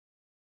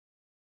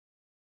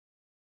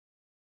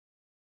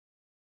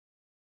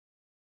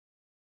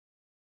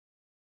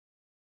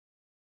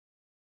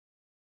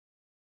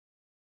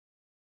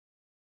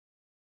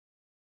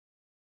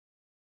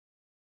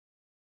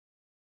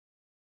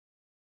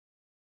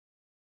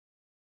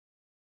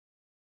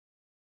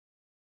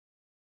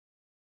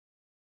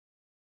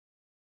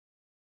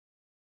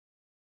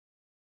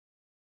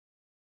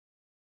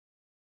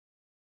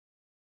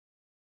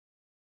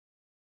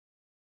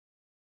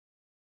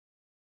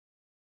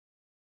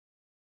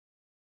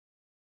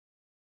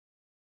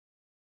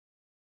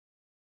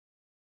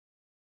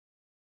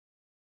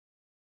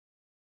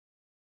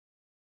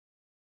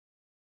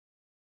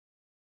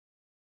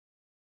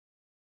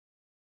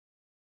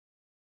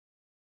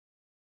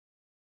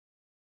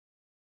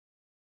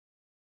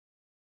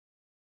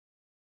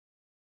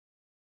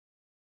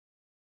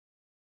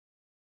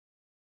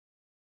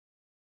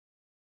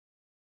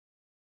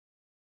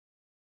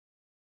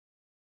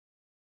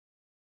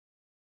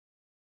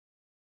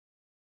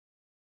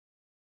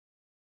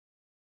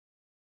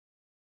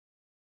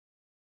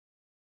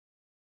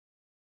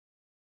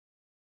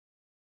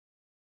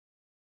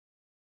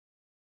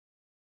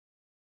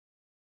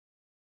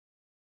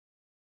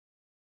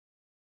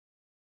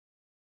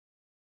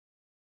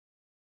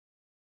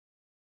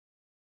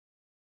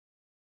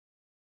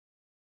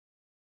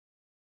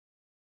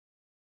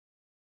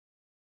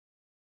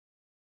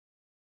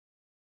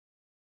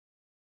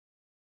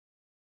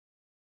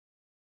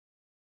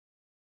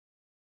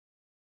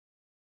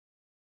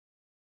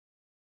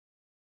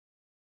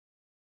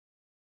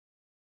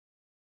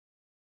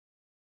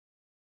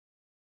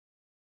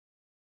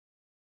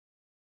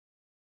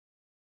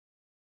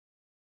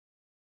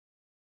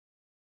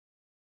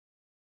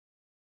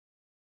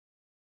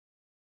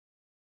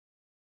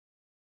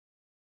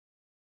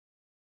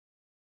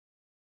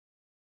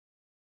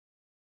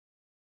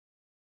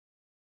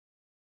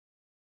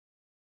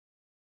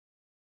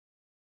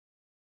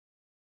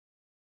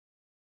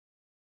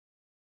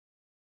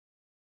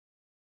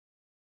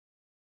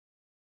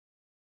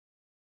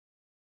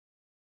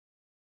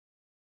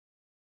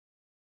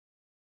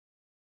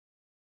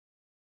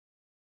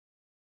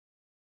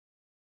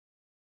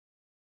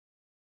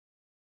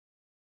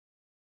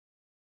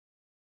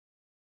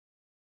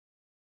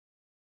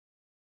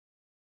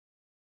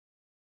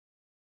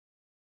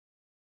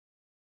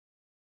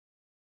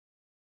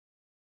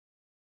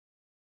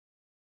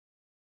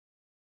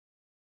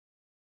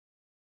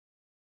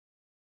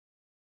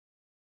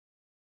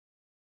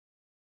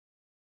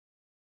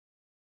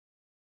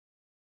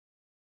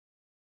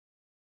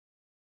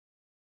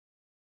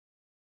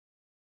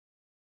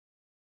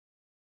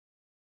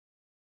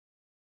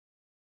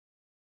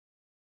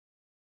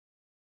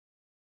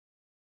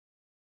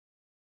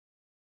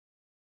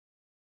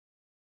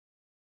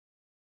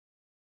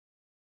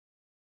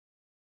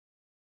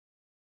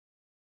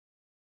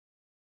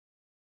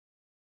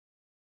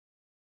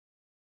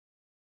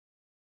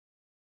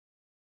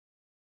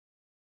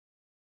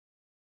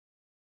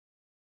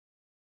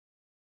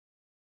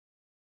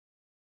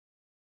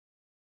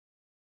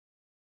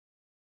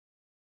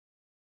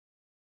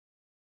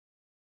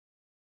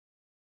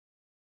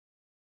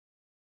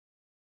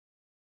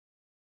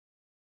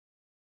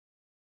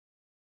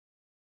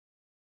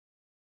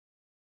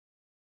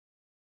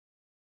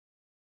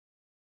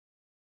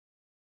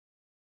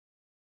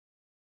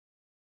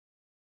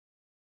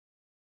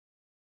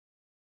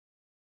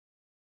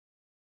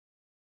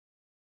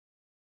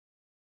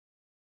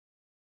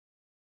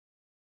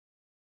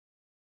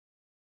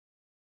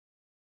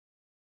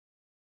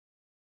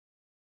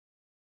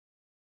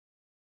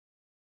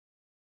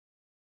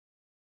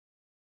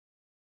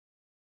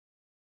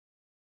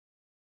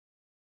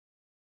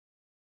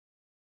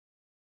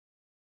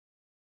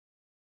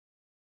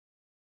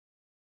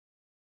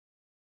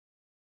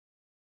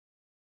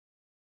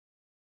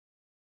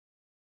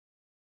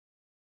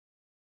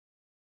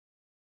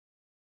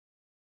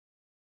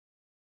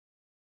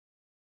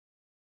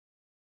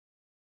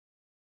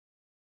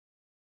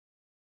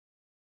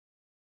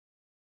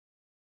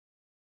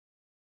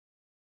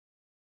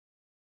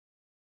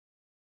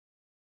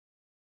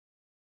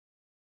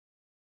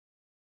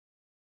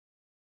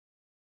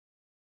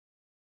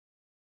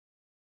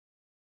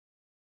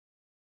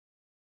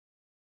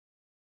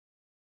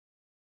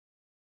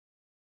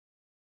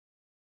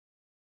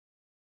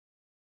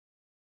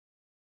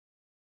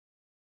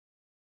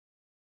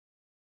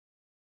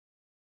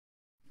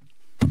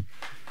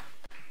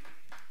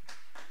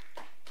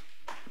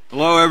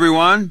Hello,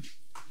 everyone.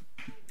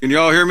 Can you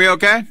all hear me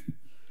okay?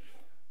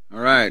 All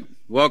right.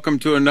 Welcome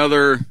to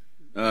another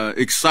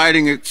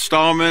exciting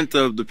installment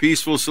of the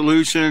Peaceful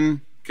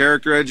Solution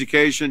Character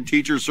Education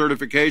Teacher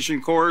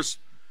Certification course.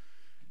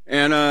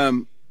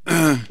 And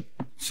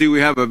see, we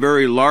have a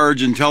very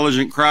large,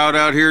 intelligent crowd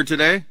out here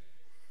today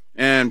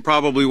and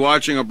probably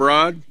watching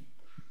abroad.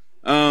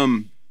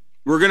 We're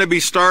going to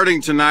be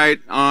starting tonight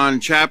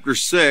on Chapter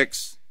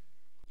 6.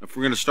 If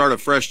we're going to start a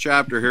fresh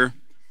chapter here.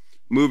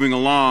 Moving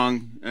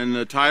along, and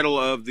the title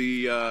of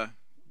the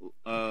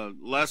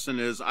lesson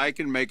is I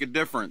Can Make a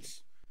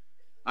Difference.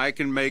 I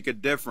Can Make a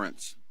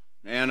Difference.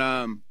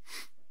 And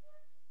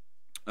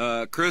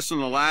Chris in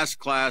the last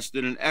class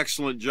did an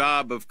excellent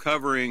job of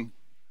covering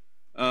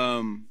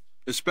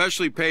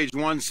especially page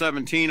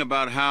 117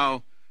 about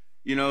how,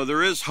 you know,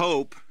 there is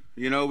hope.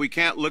 You know, we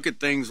can't look at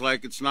things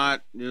like it's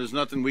not, there's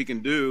nothing we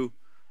can do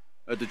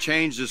to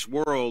change this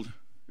world,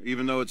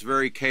 even though it's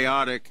very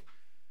chaotic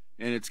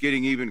and it's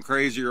getting even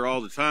crazier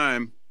all the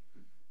time.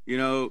 You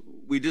know,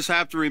 we just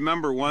have to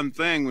remember one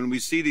thing when we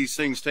see these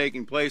things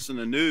taking place in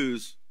the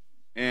news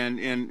and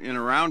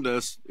around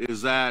us,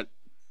 is that,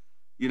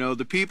 you know,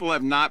 the people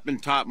have not been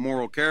taught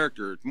moral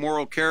character.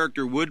 Moral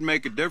character would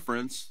make a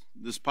difference.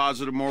 This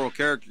positive moral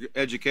character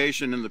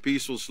education and the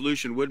Peaceful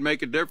Solution would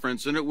make a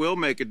difference, and it will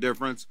make a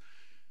difference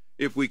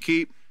if we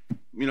keep,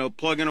 you know,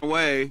 plugging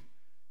away,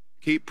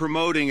 keep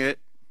promoting it,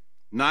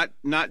 not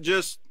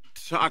just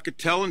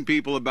telling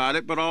people about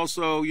it, but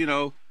also, you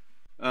know,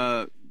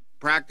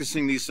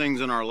 practicing these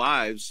things in our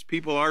lives.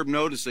 People are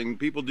noticing.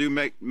 People do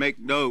make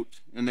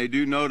note, and they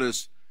do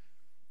notice.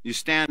 You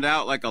stand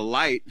out like a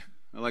light,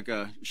 like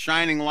a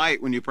shining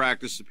light when you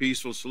practice the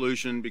Peaceful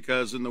Solution,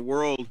 because in the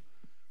world,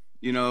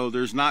 you know,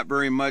 there's not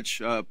very much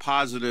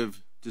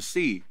positive to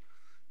see.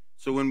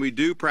 So when we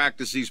do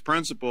practice these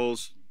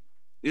principles,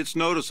 it's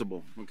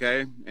noticeable,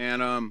 okay?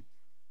 And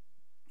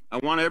I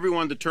want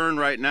everyone to turn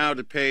right now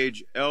to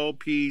page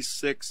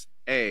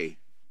LP6A.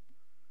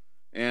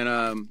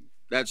 And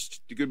that's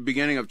the good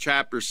beginning of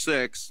chapter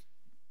 6.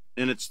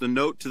 And it's the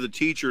note to the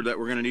teacher that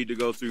we're going to need to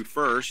go through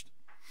first.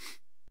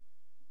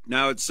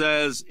 Now it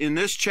says, in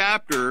this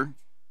chapter,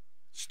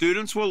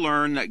 students will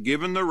learn that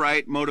given the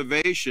right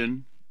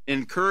motivation,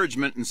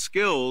 encouragement, and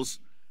skills,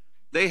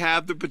 they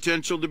have the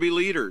potential to be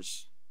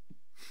leaders.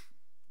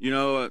 You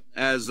know,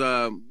 as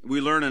we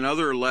learn in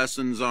other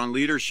lessons on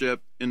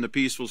leadership in the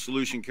Peaceful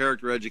Solution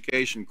Character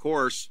Education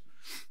course,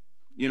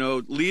 you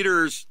know,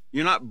 leaders,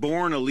 you're not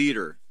born a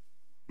leader,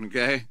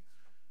 okay?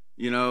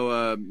 You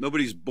know,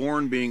 nobody's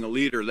born being a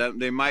leader. That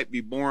they might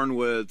be born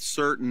with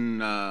certain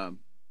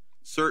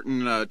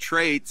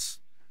traits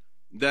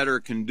that are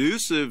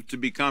conducive to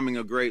becoming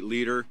a great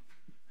leader,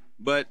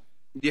 but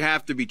you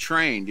have to be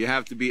trained. You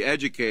have to be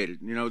educated.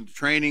 You know,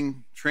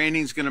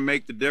 training's going to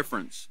make the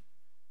difference.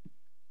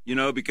 You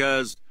know,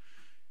 because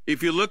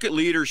if you look at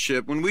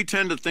leadership, when we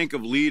tend to think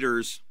of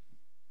leaders,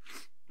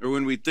 or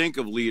when we think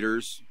of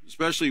leaders,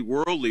 especially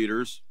world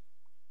leaders,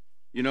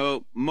 you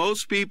know,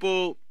 most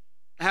people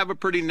have a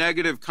pretty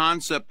negative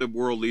concept of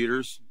world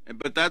leaders,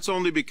 but that's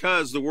only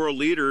because the world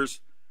leaders,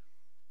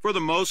 for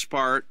the most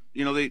part,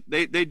 you know,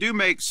 they do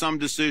make some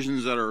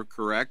decisions that are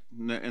correct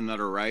and that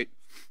are right,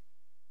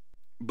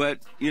 but,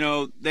 you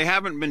know, they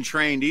haven't been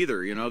trained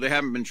either. You know, they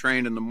haven't been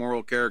trained in the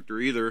moral character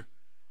either.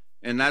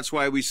 And that's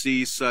why we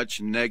see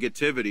such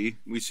negativity.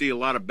 We see a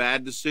lot of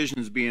bad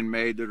decisions being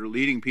made that are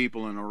leading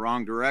people in a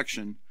wrong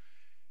direction.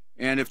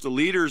 And if the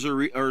leaders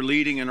are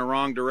leading in a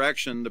wrong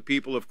direction, the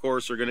people, of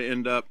course, are going to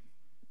end up,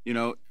 you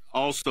know,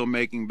 also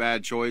making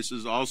bad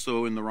choices,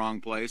 also in the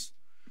wrong place.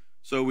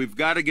 So we've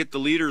got to get the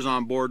leaders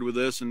on board with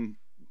this. And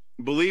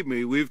believe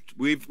me,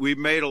 we've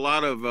made a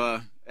lot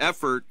of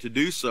effort to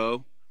do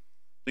so.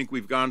 I think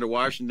we've gone to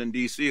Washington,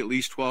 D.C. at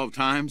least 12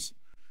 times.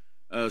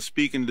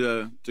 Speaking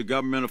to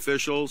government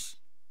officials,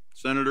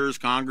 senators,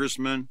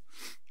 congressmen,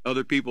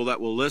 other people that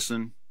will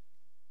listen,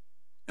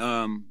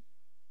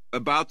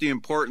 about the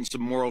importance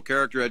of moral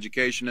character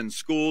education in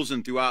schools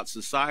and throughout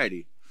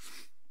society.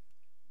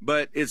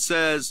 But it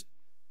says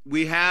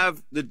they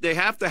have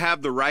to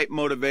have the right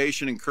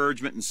motivation,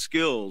 encouragement, and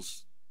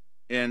skills,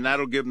 and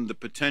that'll give them the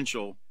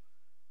potential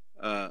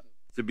to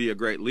be a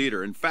great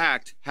leader. In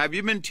fact,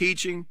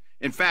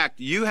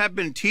 you have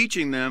been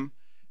teaching them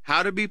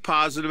how to be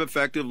positive,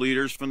 effective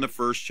leaders from the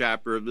first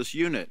chapter of this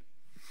unit.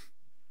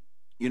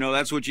 You know,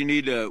 that's what we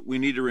need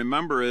to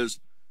remember is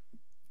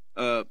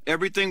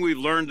everything we've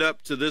learned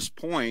up to this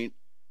point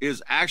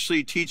is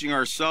actually teaching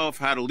ourselves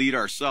how to lead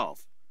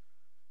ourselves.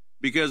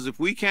 Because if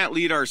we can't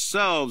lead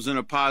ourselves in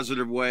a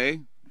positive way,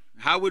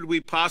 how would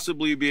we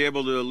possibly be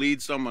able to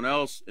lead someone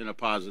else in a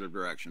positive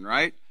direction,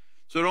 right?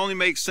 So it only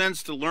makes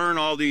sense to learn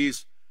all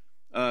these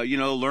you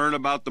know, learn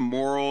about the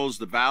morals,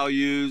 the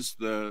values,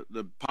 the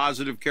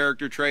positive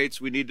character traits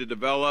we need to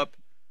develop,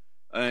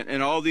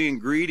 and all the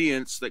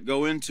ingredients that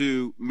go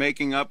into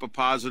making up a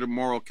positive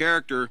moral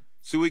character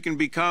so we can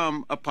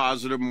become a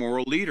positive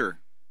moral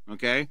leader,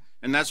 okay?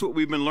 And that's what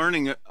we've been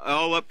learning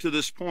all up to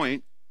this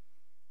point,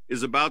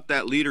 is about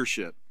that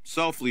leadership,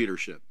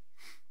 self-leadership.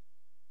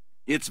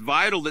 It's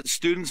vital that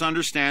students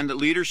understand that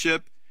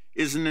leadership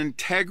is an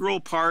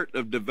integral part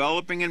of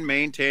developing and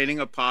maintaining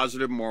a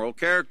positive moral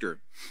character.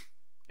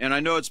 And I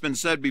know it's been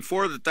said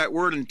before that that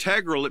word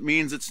integral, it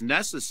means it's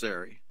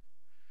necessary.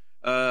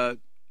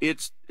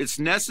 It's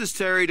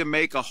necessary to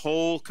make a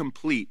whole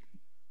complete.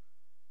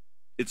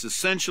 It's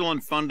essential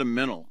and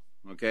fundamental,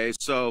 okay?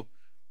 So,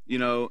 you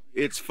know,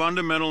 it's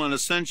fundamental and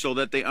essential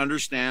that they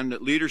understand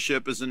that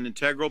leadership is an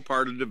integral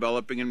part of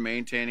developing and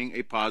maintaining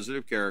a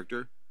positive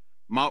character,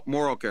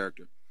 moral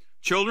character.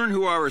 Children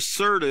who are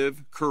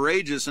assertive,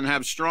 courageous, and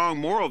have strong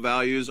moral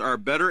values are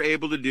better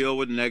able to deal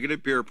with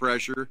negative peer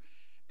pressure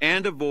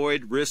and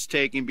avoid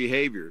risk-taking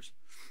behaviors.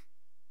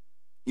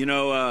 You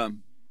know,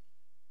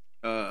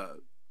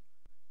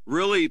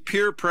 really,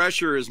 peer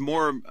pressure is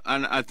more,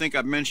 and I think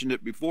I've mentioned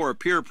it before,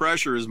 peer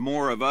pressure is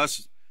more of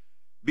us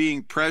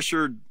being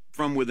pressured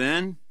from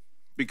within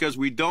because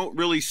we don't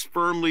really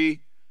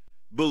firmly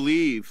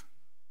believe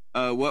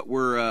what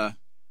we're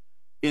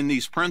in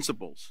these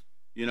principles,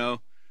 you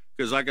know.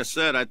 Because like I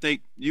said, I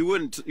think you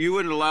wouldn't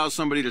allow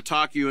somebody to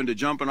talk you into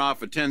jumping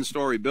off a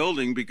 10-story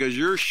building because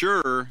you're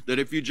sure that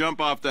if you jump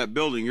off that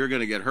building, you're going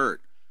to get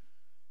hurt.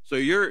 So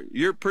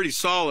you're pretty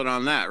solid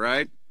on that,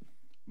 right?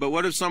 But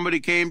what if somebody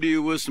came to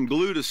you with some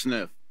glue to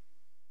sniff?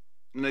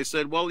 And they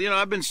said, well, you know,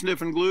 I've been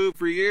sniffing glue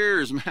for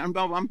years, man.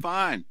 I'm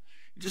fine.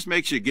 It just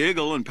makes you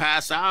giggle and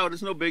pass out.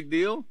 It's no big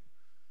deal,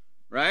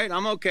 right?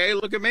 I'm okay.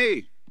 Look at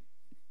me.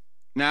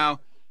 Now,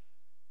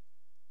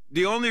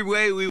 the only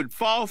way we would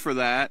fall for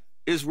that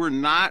is we're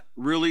not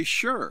really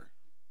sure.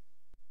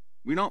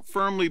 We don't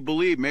firmly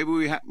believe.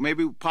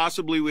 Maybe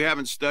possibly we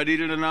haven't studied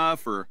it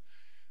enough, or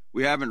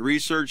we haven't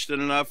researched it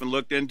enough and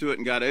looked into it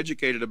and got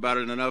educated about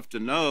it enough to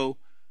know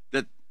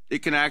that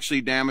it can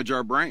actually damage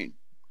our brain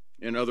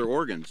and other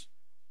organs.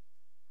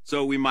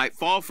 So we might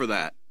fall for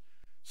that.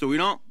 So we're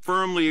not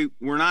firm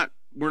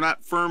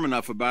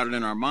enough about it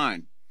in our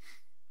mind.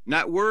 And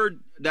that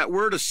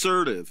word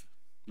assertive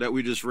that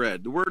we just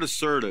read, the word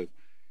assertive,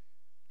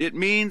 it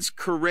means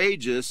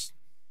courageous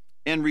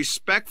and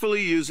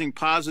respectfully using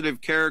positive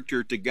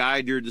character to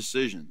guide your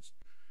decisions.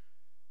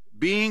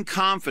 Being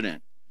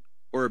confident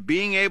or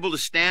being able to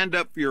stand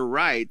up for your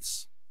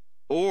rights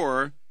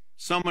or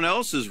someone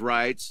else's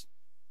rights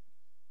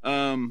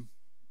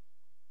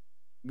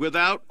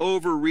without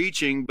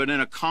overreaching, but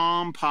in a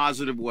calm,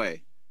 positive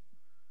way.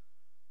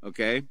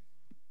 Okay?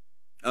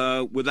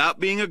 Without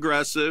being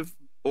aggressive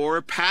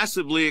or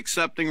passively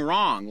accepting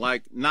wrong,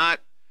 like not...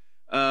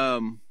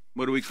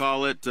 what do we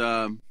call it?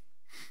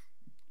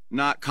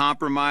 Not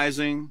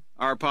compromising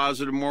our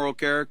positive moral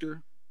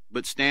character,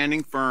 but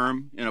standing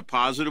firm in a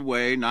positive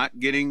way, not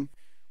getting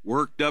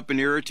worked up in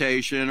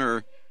irritation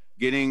or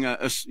getting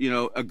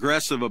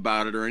aggressive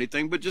about it or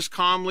anything, but just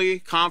calmly,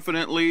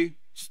 confidently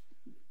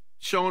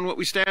showing what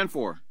we stand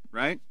for,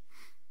 right?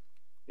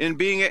 And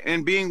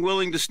being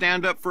willing to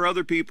stand up for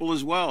other people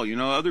as well, you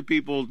know, other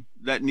people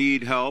that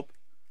need help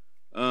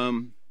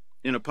in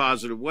a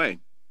positive way.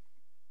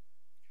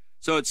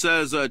 So it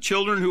says,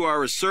 children who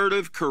are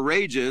assertive,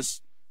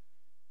 courageous.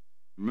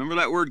 Remember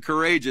that word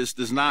courageous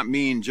does not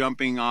mean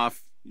jumping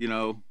off, you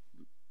know,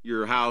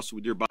 your house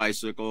with your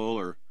bicycle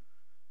or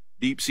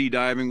deep sea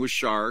diving with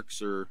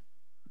sharks or,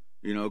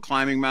 you know,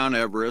 climbing Mount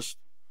Everest.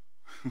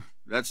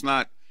 That's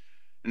not,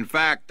 in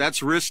fact,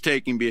 that's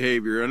risk-taking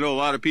behavior. I know a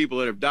lot of people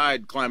that have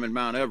died climbing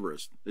Mount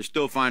Everest. They're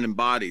still finding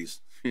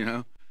bodies, you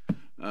know.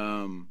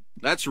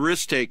 That's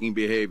risk-taking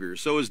behavior.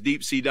 So is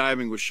deep sea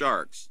diving with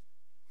sharks,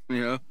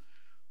 you know.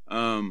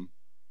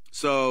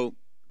 So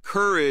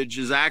courage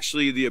is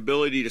actually the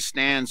ability to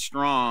stand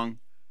strong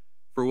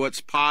for what's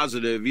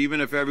positive,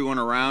 even if everyone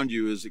around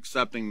you is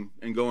accepting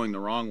and going the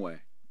wrong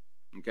way.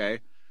 Okay?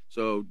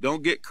 So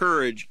don't get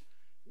courage.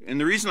 And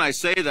the reason I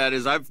say that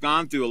is I've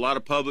gone through a lot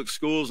of public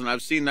schools and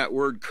I've seen that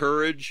word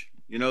courage.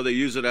 You know, they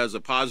use it as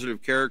a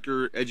positive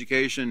character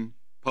education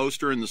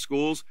poster in the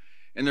schools.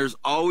 And there's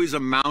always a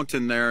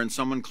mountain there and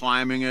someone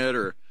climbing it,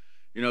 or,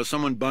 you know,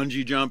 someone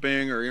bungee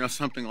jumping, or, you know,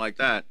 something like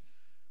that.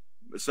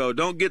 So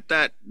don't get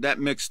that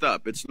mixed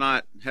up. It's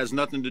not, has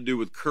nothing to do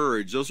with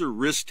courage. Those are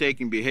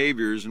risk-taking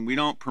behaviors, and we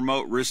don't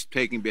promote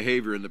risk-taking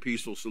behavior in the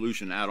Peaceful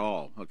Solution at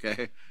all,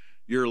 okay?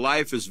 Your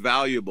life is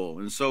valuable,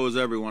 and so is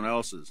everyone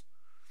else's.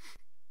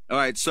 All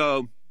right,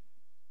 so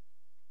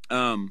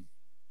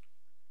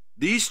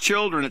these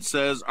children, it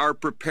says, are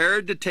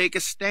prepared to take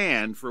a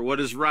stand for what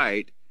is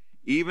right,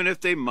 even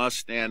if they must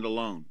stand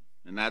alone.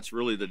 And that's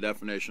really the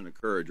definition of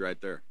courage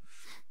right there.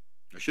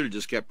 I should have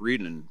just kept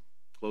reading and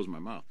closed my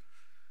mouth.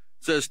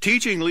 It says,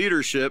 teaching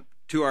leadership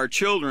to our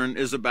children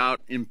is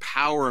about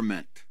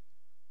empowerment.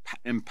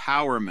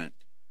 Empowerment.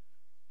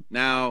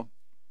 Now,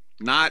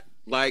 not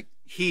like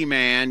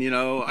He-Man, you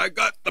know, I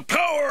got the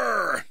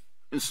power,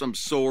 and some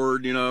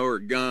sword, you know, or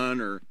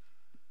gun, or,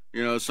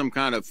 you know, some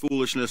kind of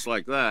foolishness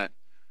like that.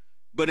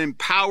 But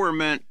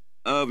empowerment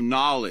of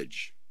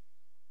knowledge.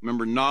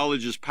 Remember,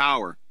 knowledge is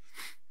power.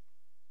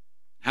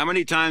 How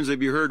many times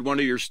have you heard one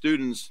of your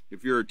students,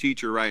 if you're a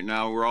teacher right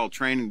now, we're all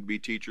training to be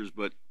teachers,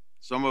 but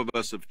some of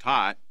us have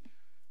taught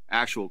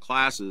actual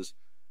classes.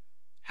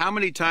 How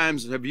many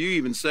times have you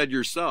even said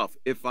yourself,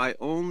 if I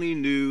only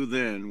knew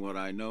then what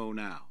I know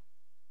now?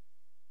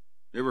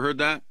 You ever heard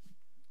that?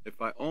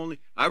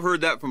 I've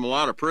heard that from a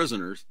lot of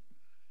prisoners.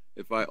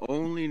 If I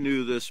only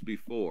knew this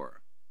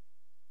before,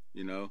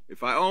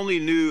 if I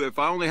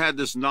only had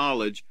this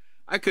knowledge,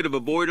 I could have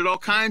avoided all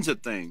kinds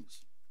of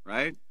things,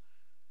 right?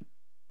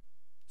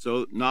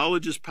 So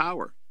knowledge is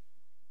power.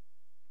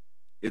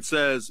 It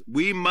says,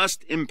 we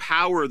must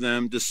empower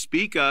them to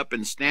speak up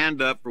and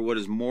stand up for what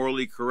is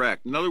morally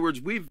correct. In other words,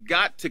 we've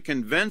got to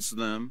convince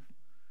them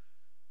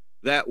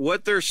that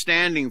what they're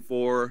standing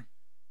for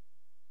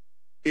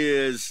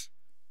is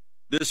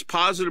this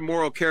positive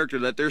moral character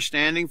that they're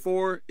standing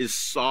for is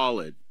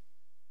solid,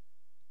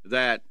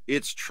 that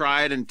it's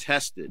tried and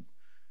tested,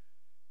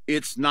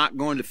 it's not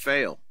going to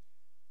fail,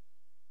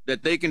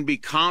 that they can be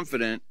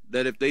confident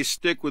that if they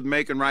stick with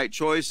making right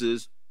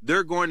choices,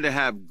 they're going to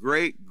have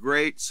great,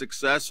 great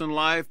success in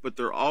life, but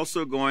they're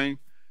also going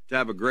to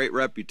have a great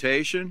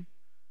reputation.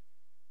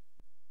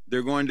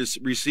 They're going to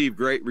receive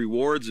great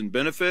rewards and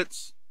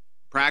benefits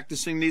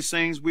practicing these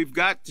things. We've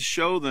got to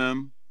show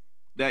them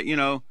that,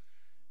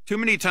 too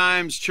many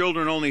times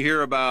children only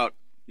hear about,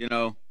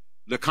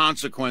 the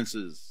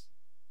consequences,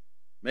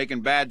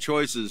 making bad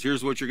choices.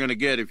 Here's what you're going to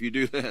get if you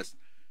do this.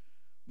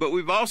 But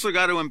we've also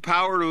got to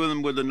empower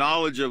them with the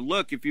knowledge of,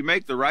 look, if you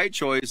make the right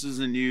choices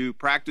and you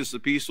practice the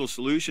peaceful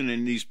solution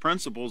in these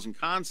principles and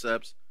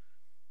concepts,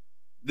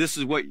 these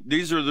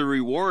are the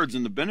rewards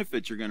and the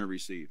benefits you're going to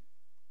receive.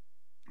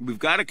 We've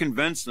got to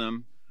convince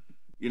them,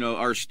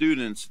 our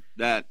students,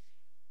 that,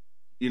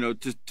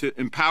 to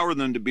empower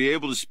them to be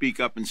able to speak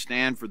up and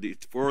stand for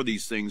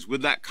these things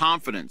with that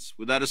confidence,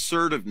 with that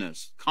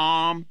assertiveness,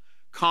 calm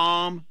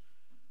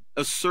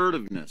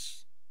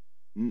assertiveness.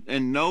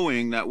 And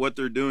knowing that what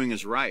they're doing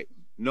is right,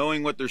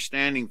 knowing what they're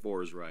standing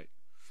for is right.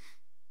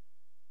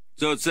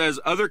 So it says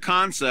other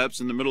concepts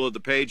in the middle of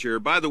the page here.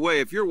 By the way,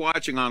 if you're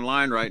watching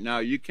online right now,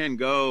 you can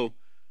go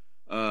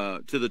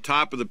to the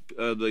top of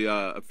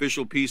the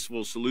official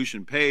Peaceful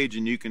Solution page,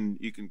 and you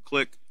can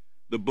click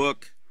the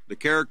book, the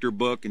character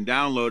book, and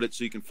download it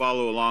so you can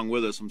follow along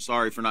with us. I'm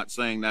sorry for not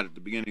saying that at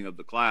the beginning of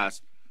the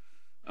class.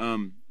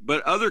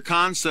 But other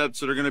concepts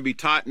that are going to be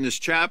taught in this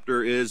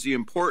chapter is the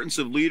importance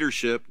of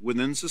leadership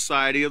within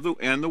society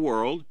and the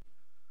world.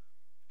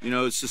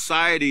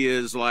 Society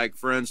is like,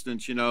 for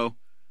instance,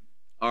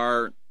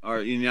 our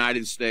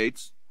United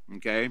States,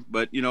 okay?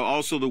 But,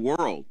 also the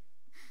world.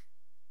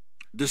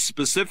 The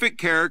specific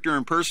character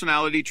and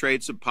personality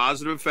traits of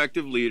positive,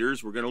 effective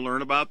leaders, we're going to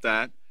learn about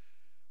that.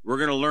 We're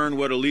going to learn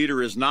what a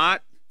leader is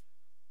not,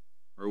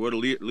 or what a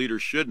leader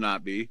should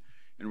not be,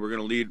 and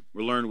we'll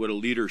learn what a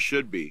leader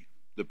should be.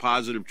 The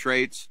positive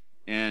traits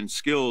and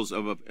skills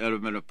of a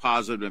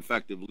positive and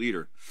effective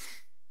leader.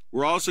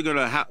 We're also going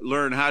to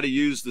learn how to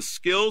use the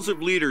skills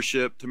of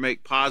leadership to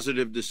make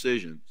positive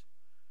decisions.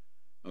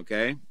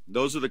 Okay?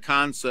 Those are the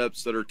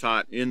concepts that are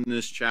taught in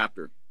this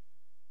chapter.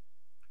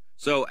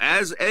 So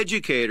as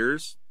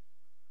educators,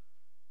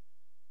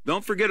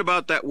 don't forget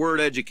about that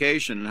word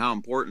education and how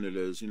important it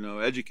is.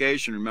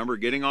 Education, remember,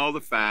 getting all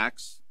the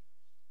facts.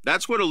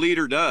 That's what a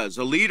leader does.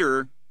 A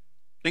leader,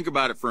 think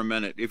about it for a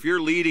minute. If you're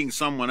leading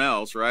someone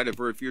else, right,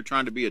 if you're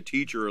trying to be a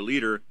teacher or a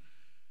leader,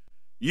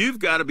 you've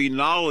got to be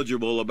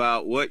knowledgeable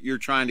about what you're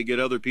trying to get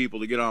other people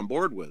to get on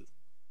board with.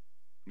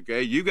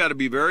 Okay? You've got to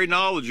be very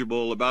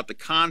knowledgeable about the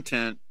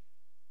content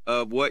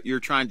of what you're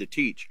trying to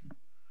teach.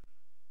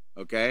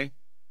 Okay?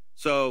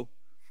 So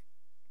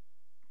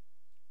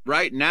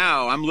right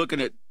now, I'm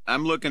looking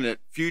at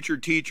future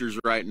teachers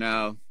right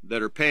now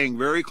that are paying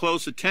very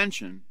close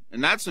attention,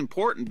 and that's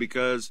important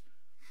because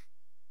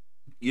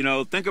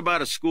think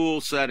about a school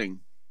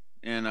setting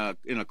in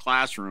a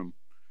classroom,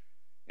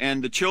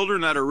 and the children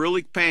that are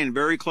really paying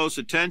very close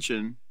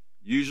attention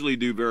usually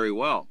do very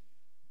well.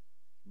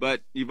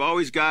 But you've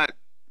always got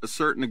a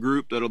certain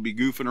group that'll be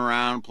goofing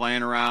around,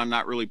 playing around,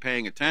 not really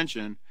paying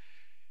attention.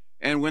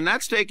 And when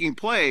that's taking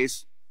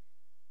place,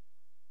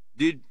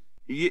 did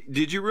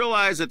you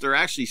realize that they're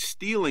actually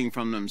stealing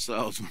from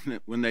themselves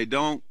when they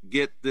don't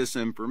get this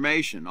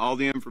information, all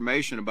the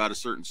information about a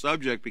certain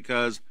subject?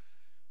 Because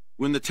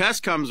when the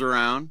test comes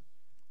around,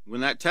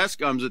 when that test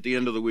comes at the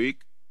end of the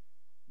week,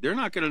 they're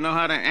not going to know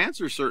how to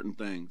answer certain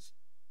things,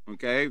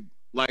 okay?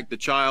 Like the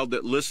child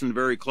that listened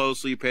very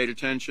closely, paid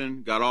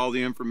attention, got all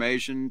the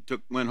information,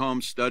 went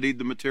home, studied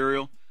the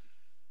material.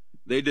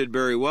 They did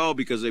very well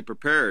because they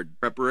prepared.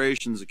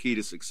 Preparation is the key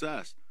to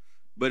success.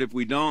 But if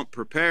we don't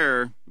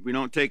prepare, if we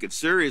don't take it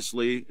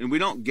seriously, and we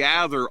don't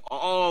gather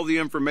all the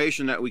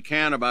information that we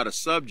can about a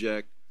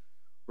subject,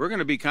 we're going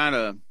to be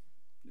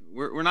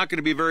we're not going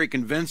to be very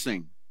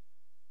convincing.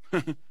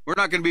 We're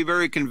not going to be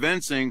very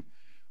convincing.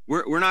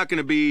 We're not going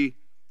to be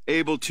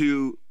able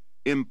to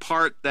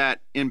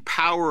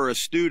empower a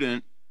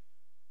student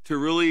to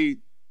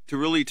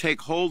really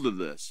take hold of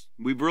this.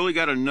 We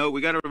got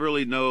to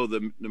really know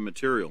the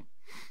material.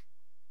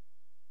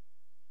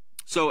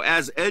 So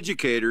as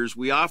educators,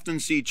 we often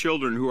see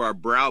children who are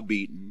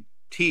browbeaten,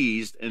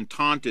 teased, and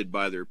taunted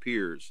by their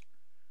peers.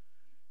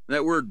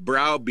 That word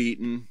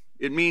browbeaten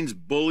It means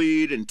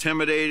bullied,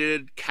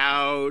 intimidated,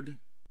 cowed,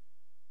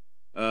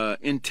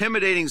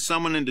 intimidating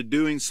someone into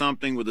doing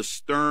something with a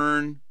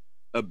stern,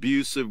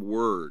 abusive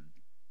word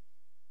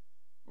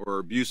or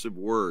abusive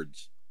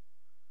words.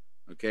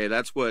 Okay,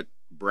 that's what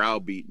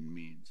browbeaten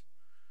means.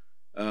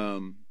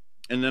 And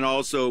then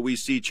also we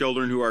see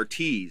children who are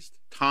teased,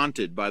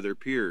 taunted by their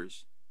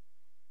peers.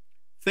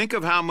 Think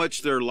of how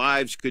much their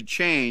lives could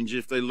change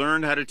if they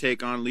learned how to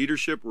take on a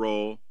leadership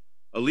role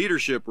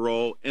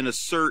and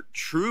assert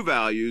true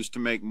values to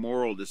make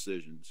moral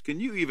decisions. Can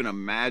you even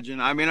imagine?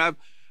 I mean,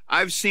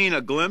 I've seen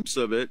a glimpse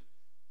of it.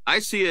 I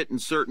see it in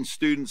certain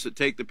students that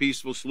take the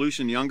peaceful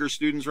solution, younger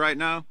students right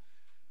now.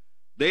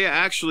 They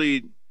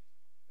actually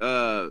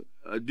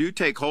do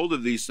take hold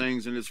of these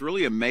things, and it's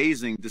really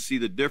amazing to see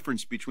the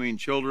difference between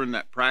children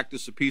that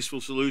practice a peaceful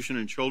solution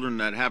and children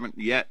that haven't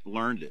yet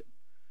learned it.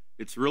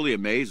 It's really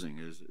amazing.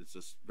 It's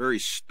a very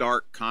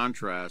stark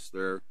contrast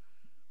there,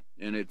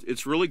 and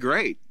it's really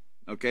great.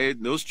 Okay,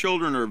 those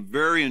children are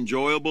very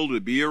enjoyable to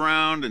be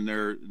around, and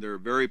they're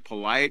very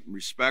polite and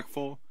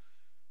respectful.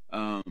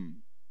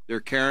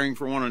 They're caring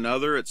for one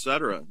another,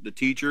 etc. The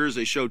teachers,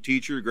 they show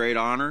teachers great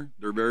honor.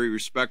 They're very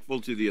respectful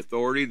to the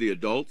authority, the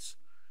adults.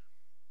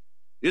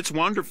 It's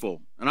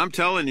wonderful, and I'm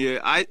telling you,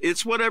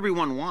 it's what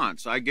everyone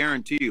wants. I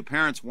guarantee you,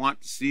 parents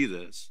want to see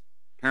this.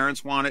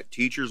 Parents want it.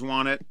 Teachers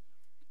want it.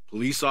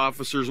 Police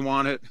officers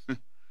want it.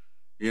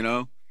 You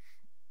know,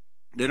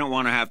 they don't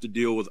want to have to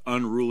deal with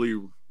unruly,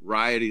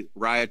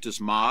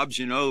 riotous mobs.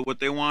 You know, what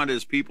they want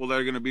is people that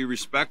are going to be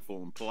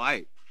respectful and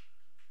polite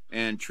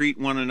and treat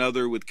one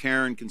another with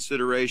care and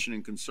consideration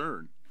and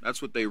concern.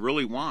 That's what they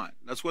really want.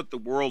 That's what the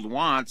world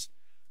wants.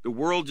 The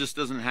world just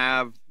doesn't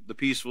have the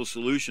peaceful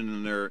solution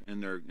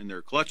in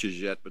their clutches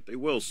yet, but they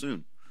will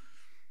soon.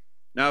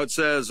 Now it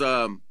says,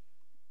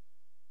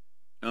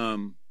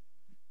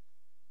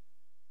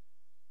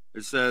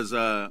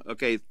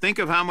 okay, think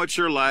of how much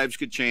their lives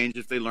could change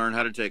if they learn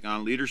how to take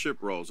on leadership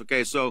roles.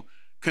 Okay, so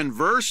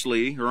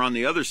conversely, or on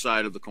the other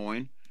side of the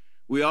coin,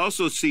 we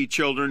also see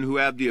children who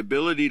have the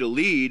ability to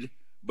lead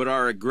but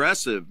are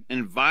aggressive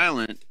and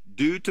violent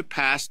due to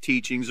past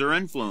teachings or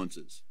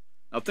influences.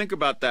 Now think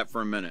about that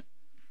for a minute.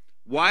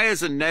 Why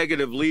is a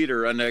negative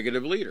leader a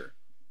negative leader?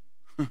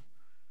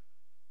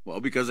 Well,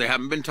 because they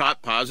haven't been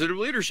taught positive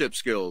leadership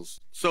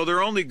skills. So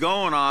they're only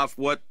going off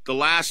what the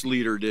last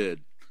leader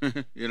did,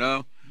 you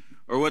know,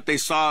 or what they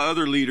saw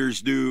other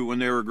leaders do when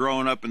they were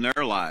growing up in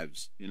their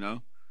lives, you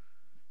know.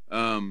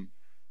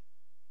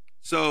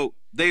 So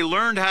they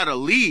learned how to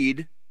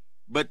lead,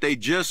 but they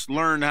just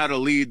learned how to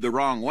lead the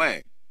wrong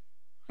way,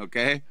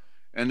 okay?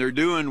 And they're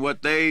doing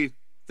what they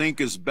think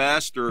is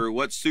best or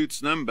what suits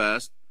them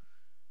best.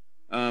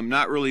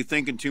 Not really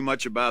thinking too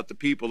much about the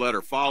people that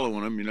are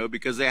following them, you know,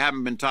 because they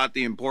haven't been taught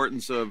the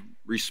importance of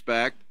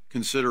respect,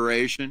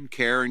 consideration,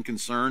 care, and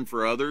concern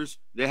for others.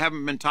 They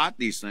haven't been taught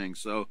these things,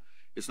 so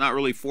it's not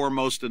really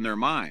foremost in their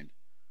mind.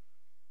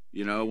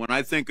 You know, when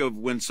I think of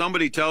when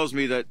somebody tells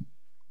me that,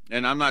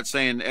 and I'm not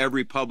saying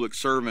every public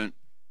servant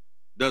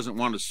doesn't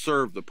want to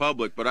serve the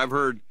public, but I've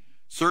heard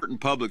certain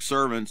public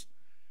servants,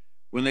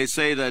 when they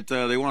say that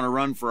they want to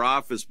run for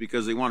office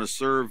because they want to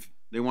serve,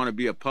 they want to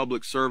be a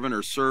public servant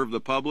or serve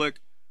the public.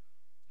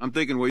 I'm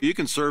thinking, well, you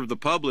can serve the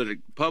public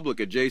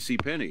at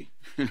JCPenney,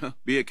 you know,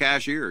 be a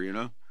cashier, you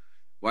know.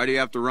 Why do you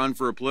have to run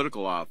for a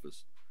political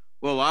office?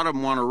 Well, a lot of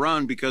them want to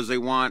run because they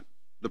want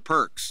the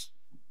perks,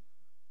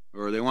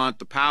 or they want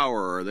the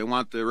power, or they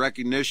want the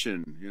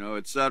recognition, you know,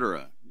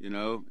 etc. You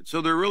know, so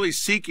they're really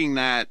seeking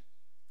that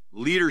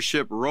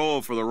leadership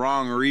role for the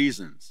wrong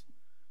reasons.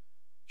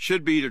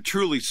 Should be to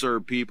truly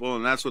serve people,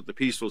 and that's what the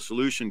peaceful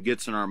solution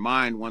gets in our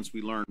mind once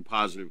we learn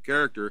positive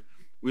character.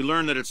 We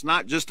learn that it's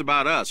not just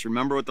about us.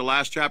 Remember what the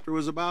last chapter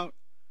was about?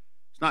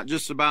 It's not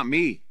just about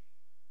me.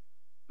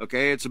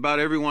 Okay, it's about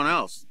everyone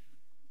else.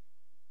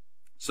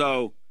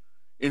 So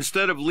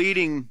instead of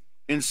leading,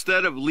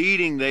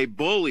 they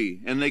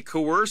bully and they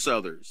coerce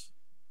others.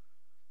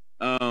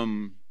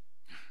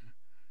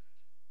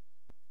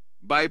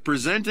 By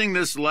presenting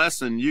this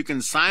lesson, you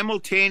can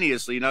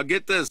simultaneously, now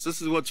get this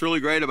is what's really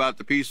great about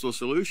the peaceful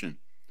solution.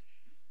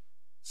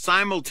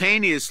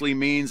 Simultaneously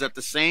means at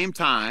the same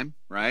time,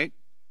 right?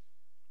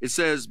 It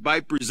says,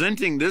 by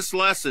presenting this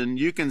lesson,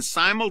 you can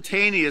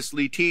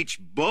simultaneously teach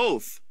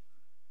both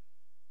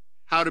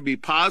how to be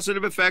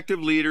positive, effective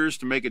leaders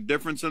to make a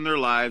difference in their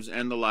lives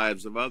and the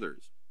lives of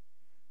others.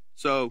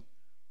 So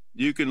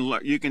you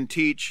can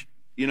teach,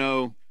 you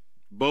know,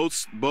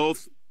 both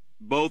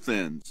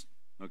ends,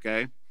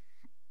 okay?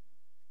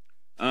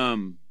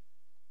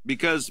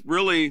 Because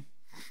really,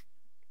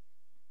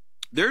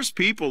 there's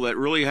people that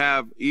really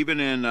have, even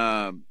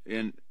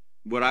in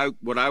what I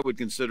would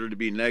consider to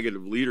be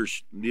negative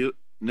leaders,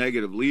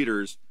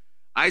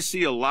 I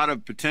see a lot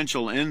of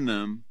potential in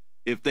them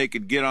if they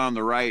could get on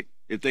the right,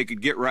 if they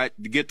could get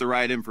the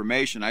right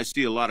information. I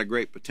see a lot of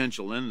great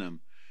potential in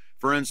them.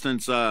 For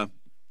instance, I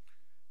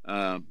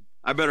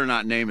better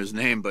not name his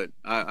name, but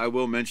I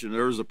will mention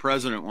there was a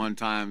president one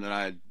time that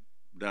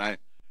I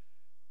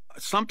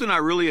something I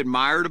really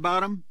admired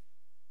about him.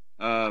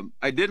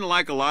 I didn't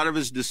like a lot of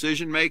his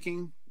decision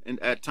making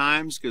at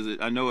times, because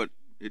I know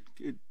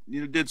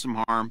it did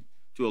some harm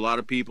to a lot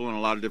of people in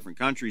a lot of different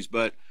countries.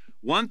 But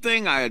one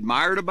thing I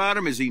admired about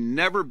him is he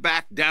never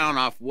backed down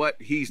off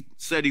what he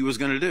said he was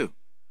going to do.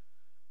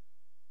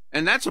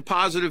 And that's a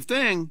positive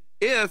thing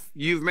if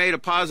you've made a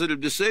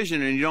positive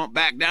decision and you don't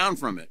back down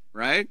from it,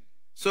 right?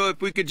 So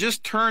if we could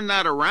just turn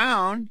that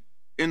around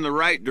in the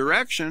right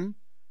direction,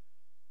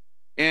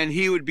 and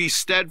he would be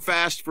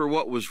steadfast for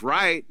what was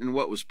right and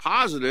what was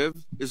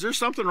positive, is there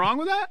something wrong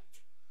with that?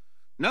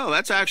 No,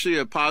 that's actually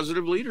a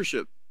positive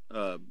leadership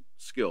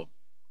skill.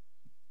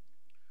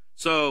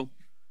 So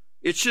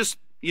it's just,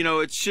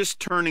 it's just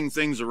turning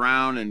things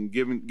around and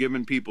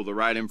giving people the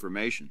right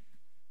information.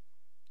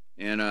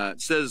 And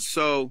it says,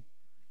 so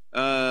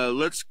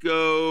let's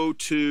go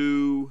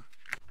to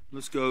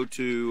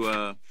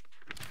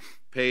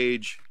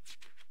page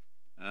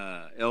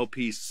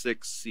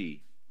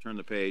LP6C. Turn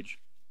the page.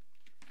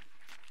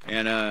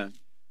 And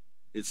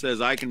it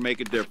says, I can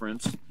make a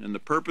difference. And the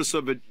purpose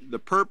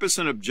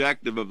and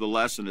objective of the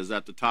lesson is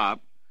at the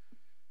top.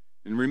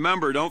 And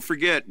remember, don't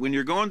forget, when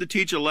you're going to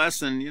teach a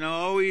lesson,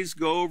 always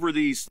go over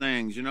these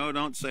things.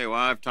 Don't say, well,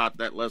 I've taught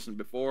that lesson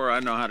before.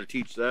 I know how to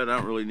teach that. I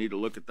don't really need to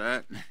look at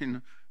that.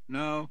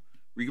 No,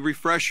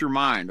 refresh your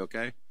mind,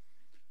 okay?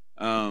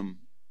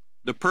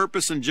 The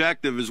purpose and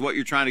objective is what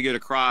you're trying to get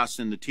across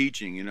in the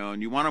teaching,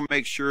 and you want to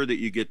make sure that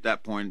you get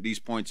these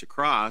points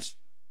across,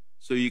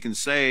 so you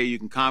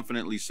can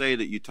confidently say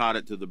that you taught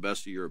it to the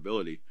best of your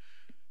ability.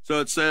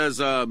 So it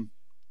says,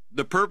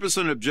 the purpose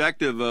and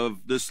objective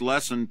of this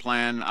lesson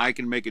plan, I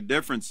Can Make a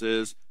Difference,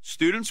 is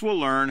students will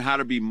learn how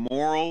to be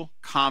moral,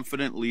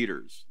 confident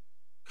leaders.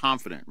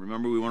 Confident.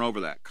 Remember, we went over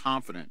that.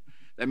 Confident.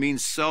 That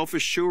means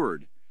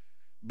self-assured,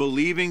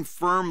 believing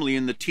firmly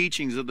in the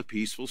teachings of the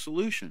peaceful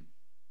solution.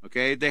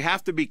 Okay? They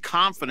have to be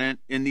confident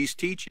in these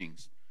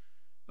teachings.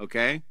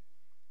 Okay?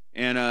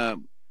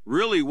 And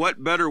really,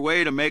 what better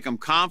way to make them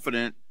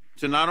confident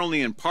to not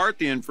only impart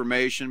the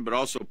information, but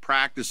also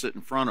practice it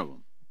in front of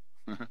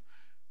them.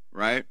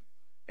 Right?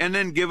 And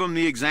then give them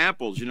the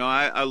examples.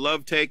 I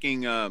love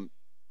taking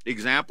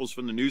examples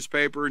from the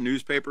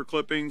newspaper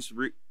clippings,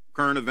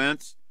 current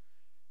events,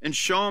 and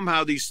show them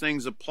how these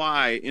things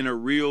apply in a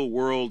real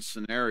world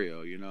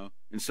scenario,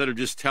 instead of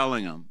just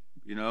telling them,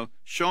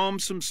 show them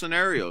some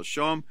scenarios,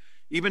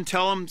 even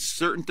tell them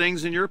certain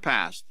things in your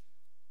past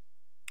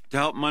to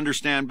help them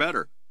understand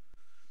better.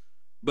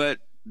 But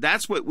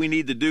that's what we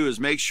need to do, is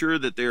make sure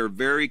that they're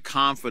very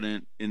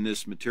confident in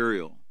this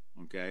material,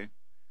 okay?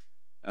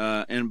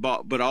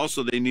 But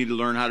also they need to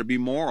learn how to be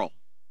moral.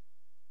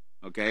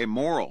 Okay,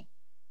 moral.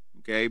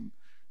 Okay,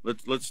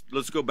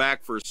 let's go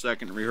back for a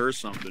second and rehearse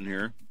something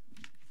here,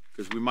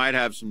 because we might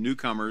have some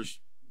newcomers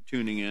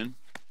tuning in,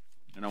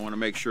 and I want to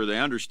make sure they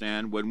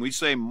understand. When we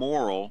say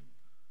moral,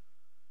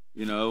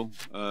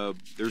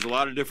 there's a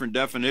lot of different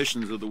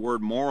definitions of the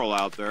word moral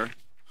out there,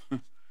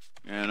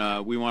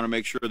 and we want to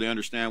make sure they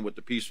understand what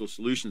the peaceful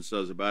solution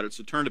says about it.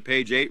 So turn to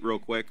page 8 real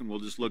quick, and we'll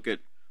just look at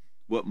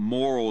what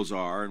morals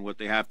are and what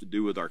they have to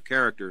do with our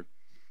character.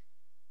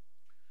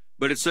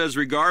 But it says,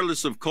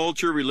 regardless of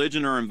culture,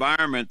 religion, or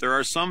environment, there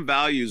are some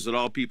values that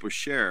all people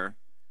share,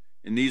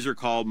 and these are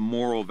called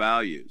moral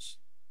values.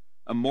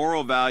 A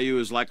moral value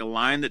is like a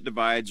line that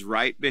divides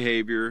right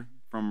behavior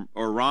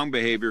or wrong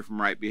behavior from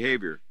right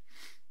behavior.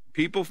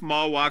 People from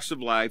all walks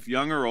of life,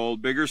 young or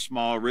old, big or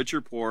small, rich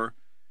or poor,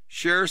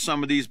 share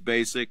some of these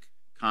basic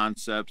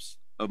concepts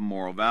of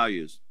moral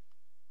values.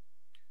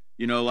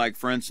 Like,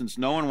 for instance,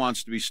 no one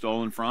wants to be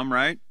stolen from,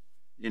 right?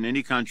 In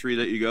any country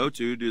that you go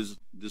to, does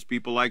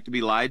people like to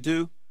be lied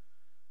to?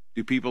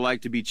 Do people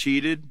like to be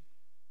cheated?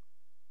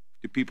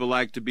 Do people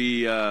like to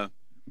be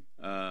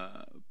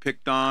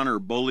picked on or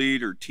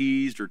bullied or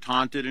teased or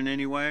taunted in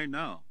any way?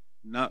 No.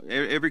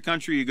 Every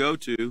country you go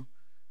to,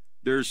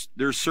 there's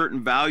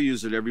certain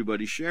values that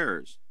everybody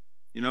shares.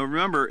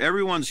 Remember,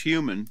 everyone's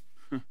human.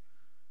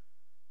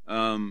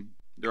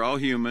 They're all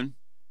human.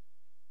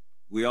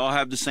 We all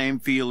have the same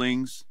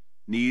feelings,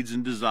 needs,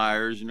 and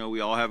desires.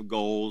 We all have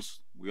goals.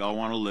 We all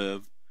want to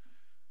live.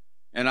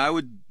 And I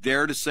would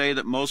dare to say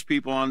that most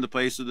people on the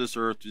face of this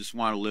earth just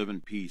want to live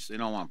in peace. They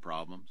don't want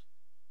problems.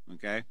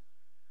 Okay?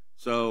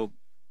 So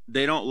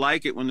they don't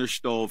like it when they're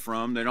stolen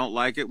from. They don't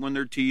like it when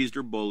they're teased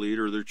or bullied,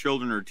 or their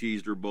children are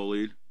teased or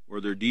bullied, or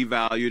they're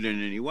devalued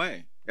in any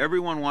way.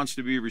 Everyone wants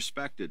to be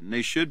respected, and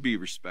they should be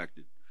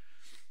respected.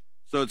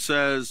 So it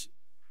says,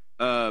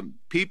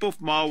 people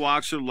from all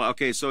walks of life.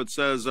 Okay, so it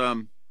says,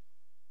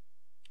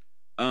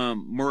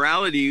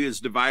 morality is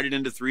divided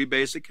into 3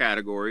 basic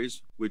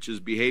categories, which is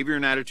behavior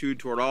and attitude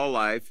toward all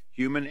life,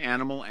 human,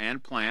 animal,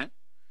 and plant,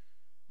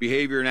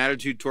 behavior and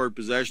attitude toward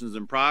possessions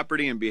and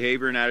property, and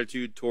behavior and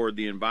attitude toward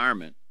the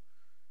environment.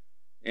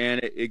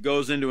 And it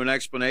goes into an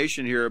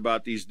explanation here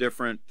about these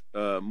different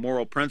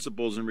moral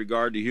principles in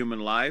regard to human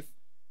life.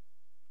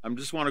 I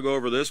just want to go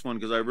over this one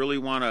because I really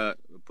want to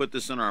put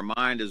this in our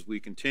mind as we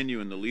continue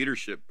in the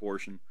leadership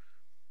portion.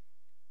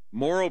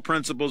 Moral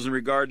principles in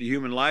regard to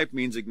human life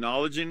means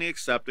acknowledging and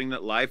accepting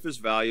that life is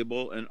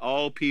valuable and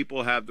all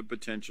people have the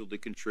potential to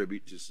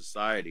contribute to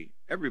society.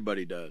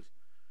 Everybody does.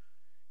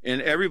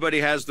 And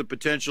everybody has the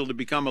potential to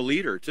become a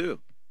leader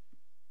too.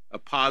 A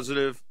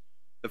positive,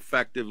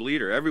 effective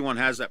leader. Everyone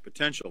has that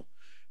potential.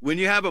 When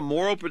you have a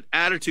moral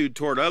attitude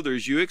toward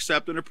others, you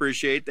accept and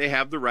appreciate they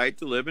have the right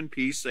to live in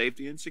peace,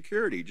 safety, and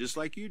security, just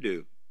like you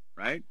do,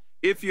 right?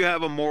 If you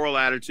have a moral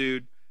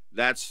attitude,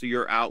 that's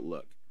your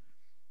outlook.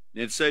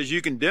 It says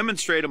you can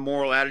demonstrate a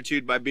moral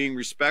attitude by being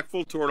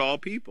respectful toward all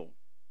people.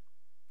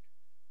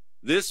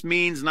 This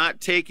means not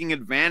taking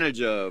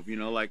advantage of,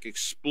 like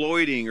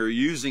exploiting or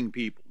using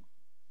people,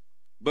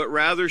 but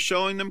rather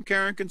showing them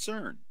care and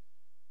concern,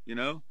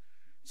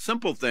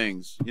 simple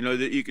things,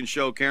 that you can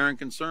show care and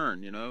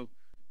concern,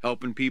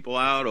 helping people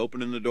out,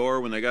 opening the door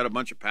when they got a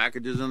bunch of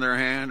packages in their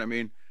hand. I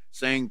mean,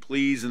 saying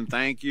please and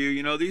thank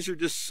you. These are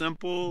just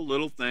simple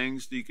little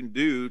things that you can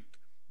do,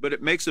 but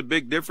it makes a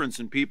big difference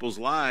in people's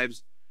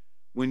lives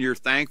when you're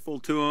thankful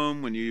to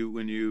them, when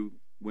you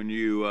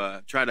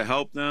try to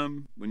help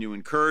them, when you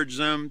encourage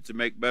them to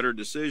make better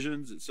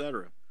decisions,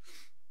 etc.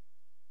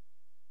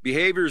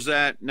 Behaviors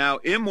that now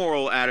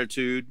immoral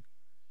attitude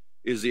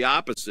is the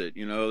opposite.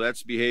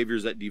 That's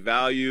behaviors that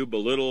devalue,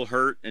 belittle,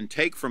 hurt, and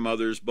take from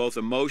others both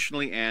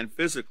emotionally and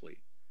physically.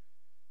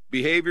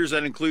 Behaviors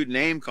that include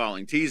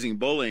name-calling, teasing,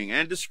 bullying,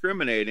 and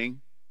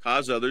discriminating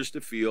cause others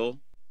to feel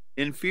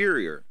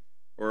inferior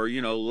or,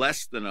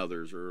 less than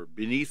others or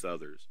beneath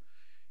others.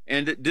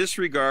 And it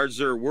disregards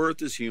their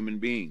worth as human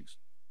beings.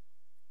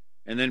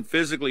 And then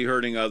physically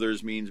hurting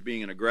others means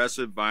being an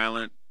aggressive,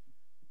 violent,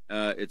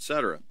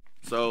 etc.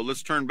 So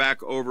let's turn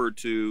back over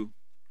to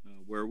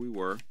where we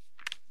were.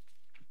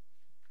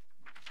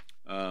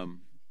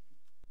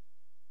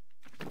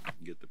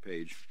 Get the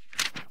page.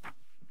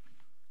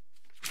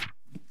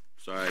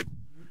 Sorry,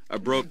 I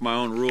broke my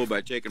own rule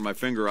by taking my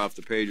finger off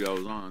the page I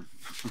was on.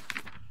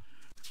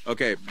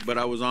 Okay, but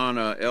I was on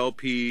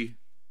LP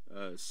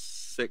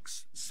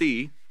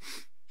 6C,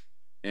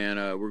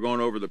 and we're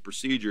going over the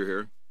procedure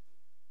here.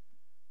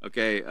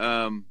 Okay,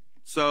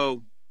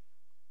 so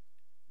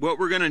what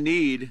we're going to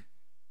need,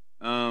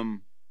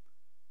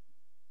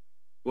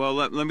 well,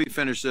 let me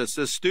finish this. It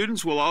says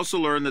students will also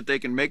learn that they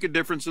can make a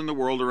difference in the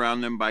world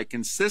around them by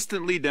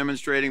consistently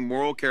demonstrating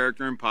moral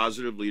character and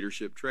positive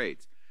leadership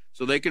traits.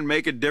 So they can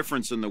make a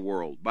difference in the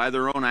world by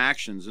their own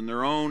actions, in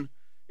their own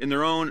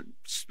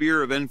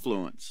sphere of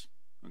influence.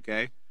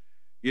 Okay,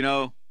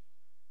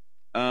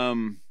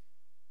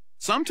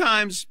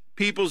 sometimes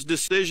people's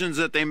decisions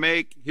that they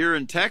make here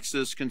in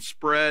Texas can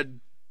spread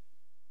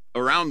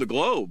around the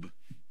globe.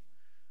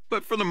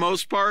 But for the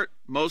most part,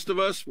 most of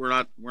us, we're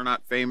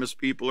not famous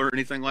people or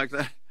anything like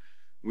that.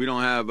 We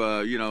don't have,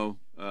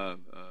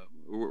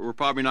 we're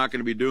probably not going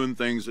to be doing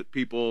things that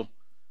people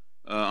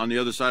on the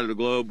other side of the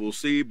globe will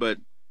see. But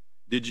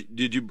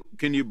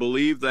can you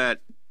believe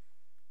that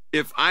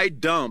if I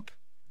dump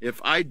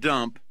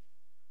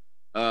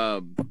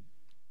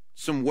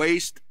some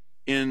waste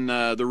in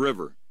the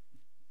river,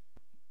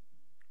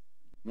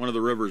 one of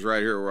the rivers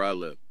right here where I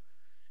live,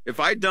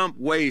 if I dump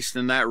waste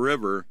in that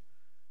river,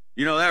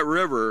 that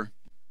river,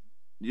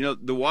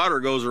 the water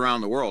goes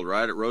around the world,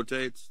 right? It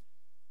rotates.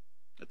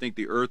 I think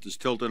the earth is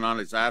tilted on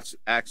its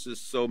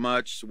axis so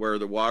much where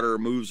the water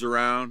moves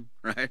around,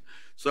 right?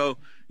 So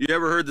you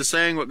ever heard the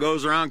saying, what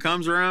goes around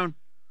comes around?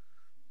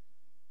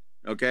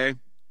 Okay.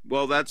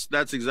 Well, that's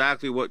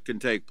exactly what can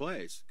take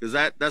place, because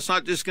that's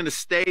not just going to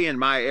stay in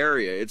my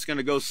area. It's going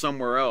to go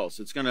somewhere else.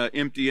 It's going to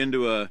empty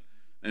into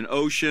an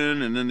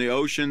ocean, and then the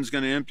ocean's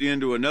going to empty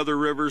into another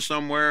river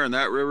somewhere, and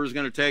that river's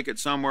going to take it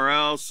somewhere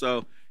else.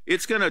 So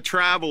it's going to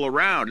travel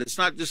around. It's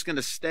not just going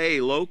to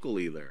stay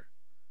locally there.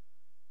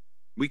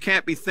 We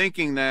can't be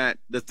thinking that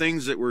the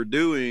things that we're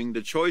doing,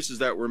 the choices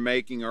that we're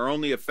making, are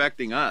only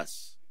affecting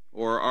us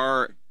or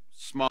our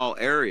small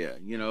area.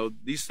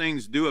 These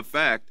things do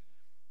affect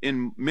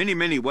in many,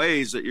 many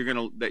ways that you're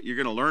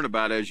gonna learn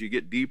about as you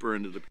get deeper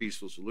into the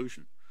peaceful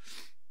solution.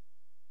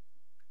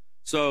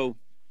 So,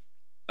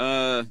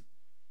 so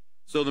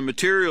the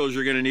materials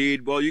you're gonna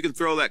need, well, you can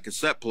throw that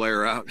cassette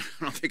player out.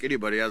 I don't think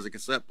anybody has a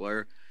cassette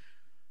player.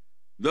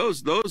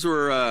 Those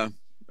were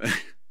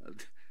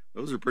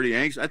those are pretty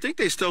ancient. I think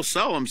they still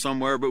sell them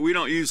somewhere, but we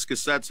don't use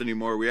cassettes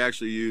anymore. We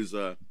actually use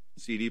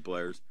CD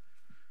players.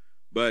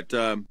 But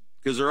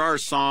because there are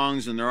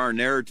songs and there are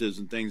narratives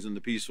and things in the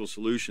peaceful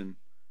solution.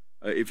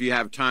 If you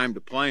have time to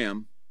play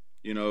them,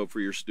 for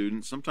your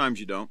students.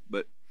 Sometimes you don't,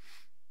 but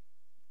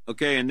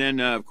okay. And then,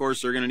 of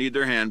course, they're going to need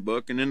their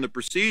handbook. And in the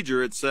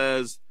procedure, it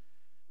says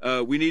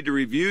we need to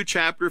review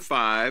Chapter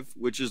 5,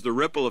 which is the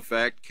ripple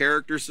effect,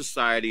 character,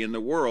 society, and the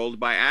world,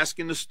 by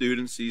asking the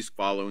students these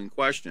following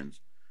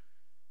questions.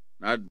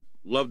 I'd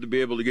love to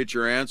be able to get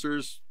your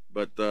answers,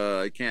 but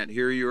I can't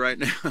hear you right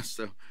now,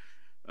 so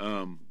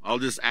I'll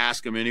just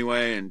ask them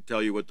anyway and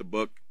tell you what the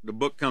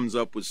book comes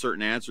up with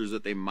certain answers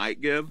that they might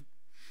give.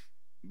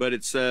 But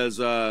it says,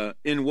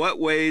 in what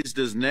ways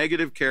does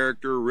negative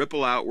character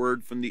ripple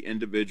outward from the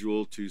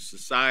individual to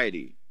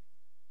society?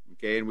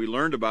 Okay, and we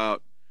learned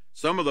about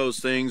some of those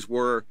things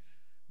were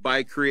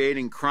by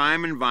creating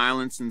crime and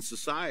violence in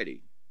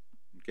society,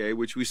 okay,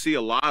 which we see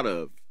a lot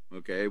of,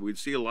 okay? We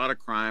see a lot of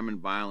crime and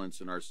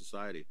violence in our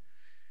society.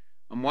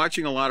 I'm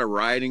watching a lot of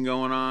rioting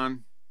going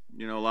on,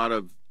 you know, a lot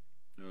of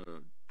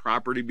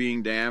property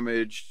being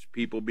damaged,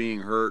 people being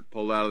hurt,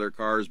 pulled out of their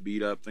cars,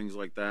 beat up, things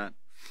like that.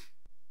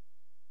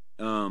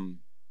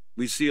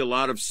 We see a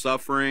lot of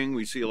suffering.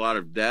 We see a lot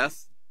of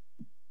death.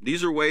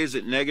 These are ways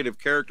that negative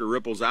character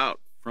ripples out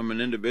from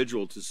an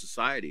individual to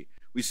society.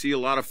 We see a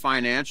lot of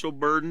financial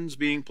burdens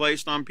being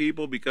placed on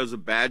people because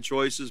of bad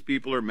choices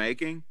people are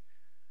making,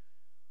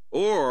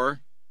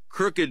 or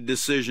crooked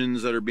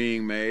decisions that are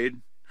being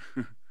made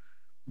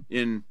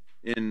in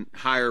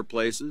higher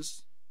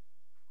places,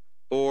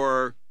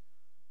 or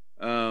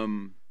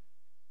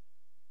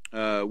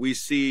we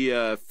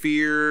see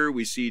fear,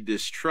 we see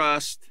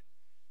distrust,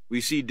 we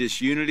see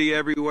disunity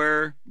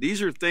everywhere.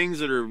 These are things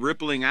that are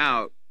rippling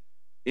out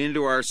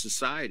into our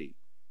society.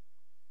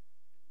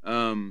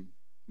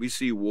 We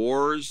see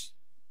wars,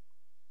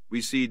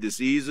 we see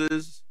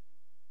diseases,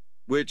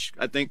 which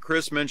I think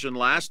Chris mentioned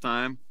last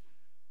time.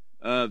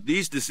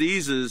 These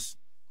diseases,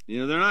 you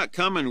know, they're not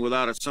coming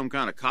without some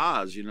kind of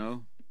cause, you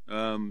know.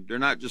 They're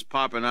not just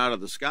popping out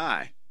of the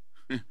sky.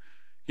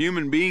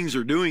 Human beings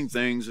are doing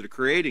things that are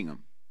creating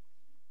them.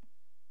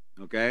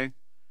 Okay?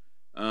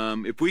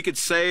 If we could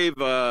save,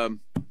 well,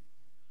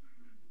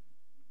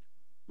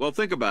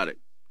 think about it.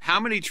 How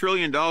many $1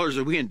 trillion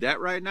are we in debt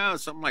right now?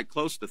 It's something like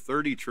close to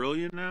 30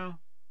 trillion now.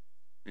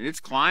 And it's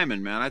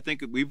climbing, man. I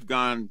think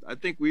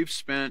we've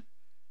spent,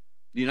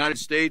 the United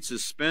States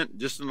has spent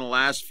just in the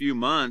last few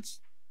months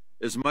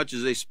as much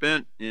as they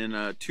spent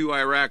in 2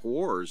 Iraq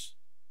wars.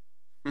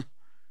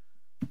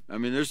 I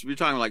mean, we're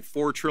talking like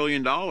 $4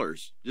 trillion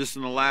just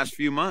in the last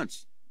few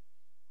months.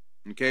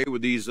 Okay,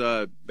 with these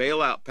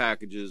bailout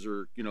packages,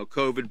 or, you know,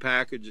 COVID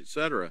package,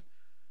 etc.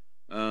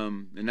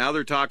 And now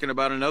they're talking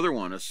about another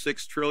one, a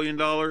 $6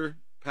 trillion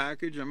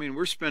package. I mean,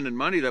 we're spending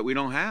money that we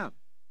don't have.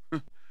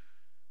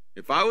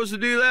 If I was to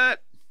do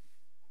that,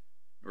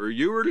 or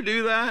you were to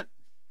do that,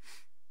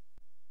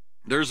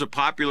 there's a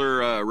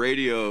popular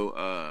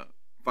radio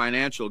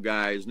financial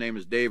guy. His name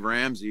is Dave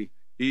Ramsey.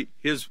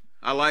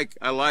 I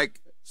like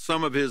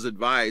some of his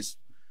advice,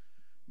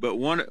 but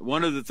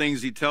one of the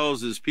things he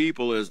tells his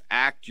people is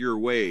act your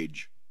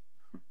wage.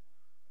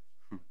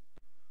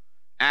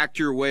 Act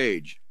your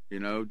wage, you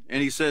know.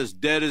 And he says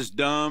debt is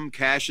dumb,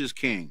 cash is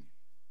king.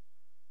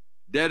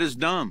 Debt is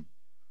dumb.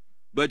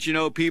 But, you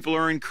know, people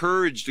are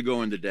encouraged to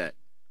go into debt.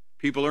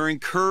 People are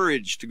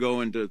encouraged to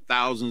go into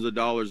thousands of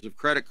dollars of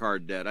credit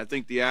card debt. I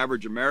think the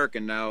average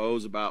American now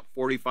owes about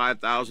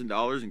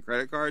 $45,000 in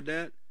credit card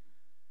debt.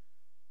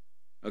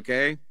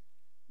 Okay?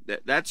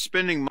 That's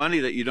spending money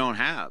that you don't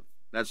have.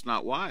 That's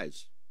not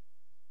wise.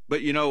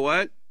 But you know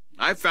what?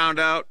 I found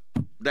out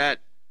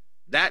that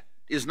that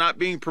is not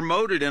being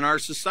promoted in our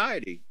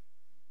society.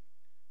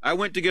 I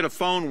went to get a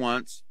phone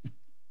once.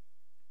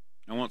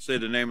 I won't say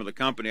the name of the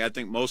company. I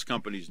think most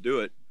companies do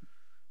it.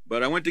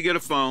 But I went to get a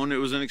phone. It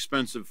was an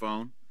expensive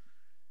phone.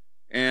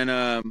 And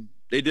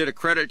they did a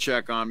credit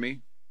check on me.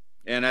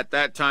 And at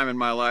that time in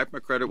my life, my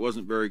credit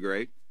wasn't very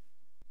great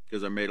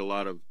because I made a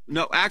lot of...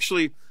 No,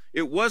 actually,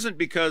 it wasn't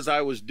because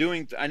I was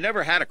doing... I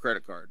never had a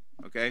credit card,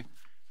 okay?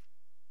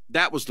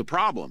 That was the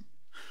problem.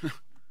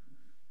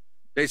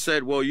 They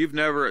said, well, you've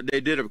never... They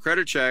did a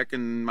credit check,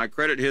 and my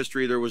credit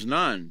history, there was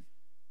none.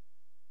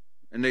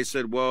 And they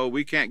said, well,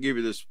 we can't give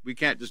you this. We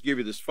can't just give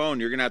you this phone.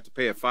 You're going to have to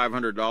pay a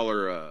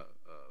 $500...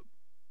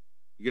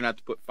 you're going to have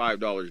to put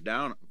 $500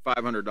 down.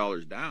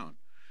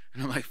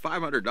 And I'm like,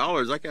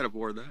 $500? I can't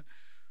afford that.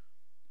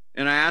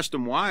 And I asked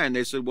them why, and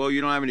they said, well,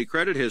 you don't have any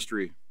credit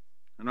history.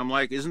 And I'm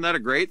like, isn't that a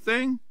great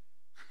thing?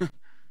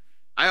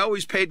 I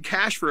always paid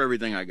cash for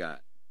everything I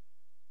got.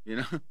 You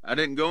know, I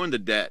didn't go into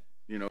debt,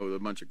 you know, with a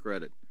bunch of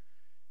credit.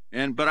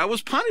 But I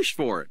was punished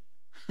for it.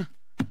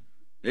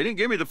 They didn't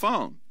give me the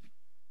phone.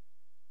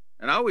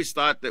 And I always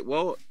thought that,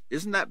 well,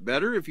 isn't that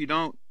better if you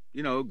don't,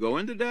 you know, go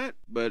into debt?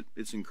 But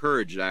it's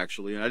encouraged,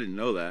 actually, and I didn't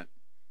know that.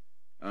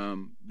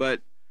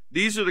 But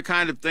these are the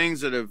kind of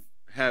things that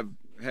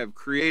have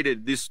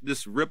created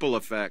this ripple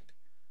effect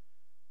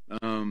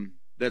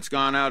that's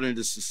gone out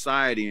into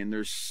society, and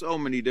there's so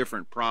many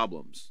different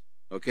problems,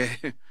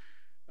 okay?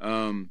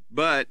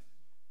 But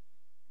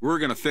we're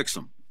going to fix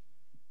them.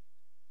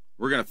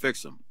 We're going to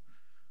fix them,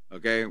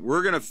 okay?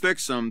 We're going to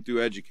fix them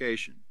through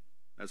education.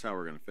 That's how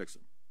we're going to fix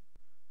them.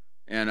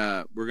 And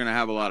we're going to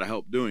have a lot of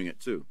help doing it,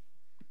 too.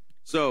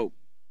 So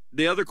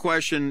the other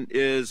question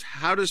is,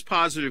 how does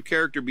positive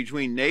character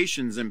between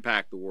nations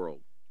impact the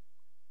world?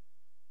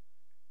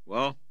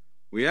 Well,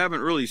 we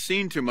haven't really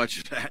seen too much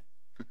of that,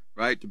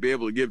 right, to be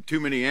able to give too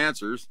many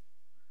answers.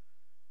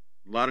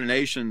 A lot of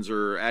nations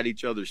are at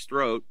each other's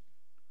throat.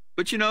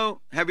 But, you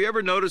know, have you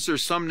ever noticed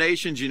there's some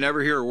nations you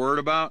never hear a word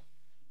about?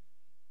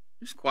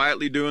 Just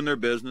quietly doing their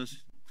business,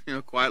 you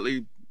know,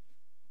 quietly.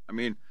 I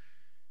mean,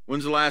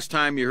 when's the last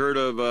time you heard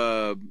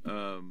of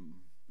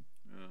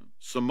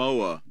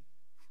Samoa,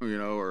 you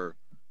know, or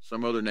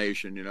some other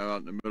nation, you know,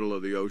 out in the middle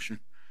of the ocean?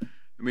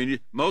 I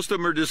mean, most of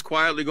them are just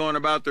quietly going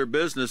about their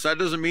business. That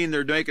doesn't mean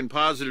they're making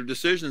positive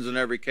decisions in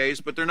every case,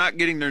 but they're not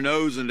getting their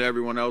nose into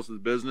everyone else's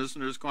business,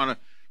 and they're just kind of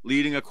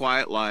leading a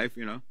quiet life,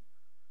 you know.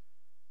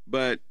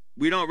 But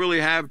we don't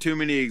really have too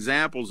many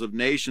examples of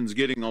nations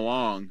getting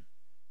along,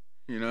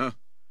 you know.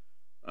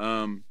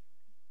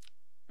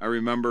 I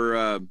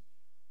remember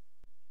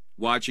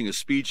watching a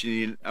speech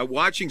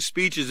watching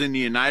speeches in the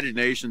United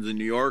Nations in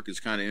New York is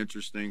kind of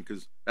interesting,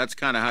 because that's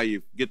kind of how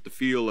you get the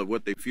feel of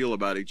what they feel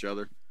about each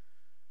other.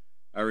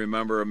 I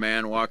remember a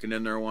man walking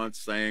in there once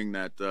saying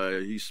that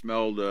he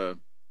smelled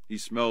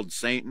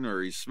Satan,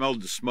 or he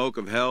smelled the smoke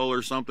of hell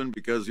or something,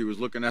 because he was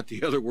looking at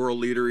the other world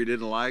leader he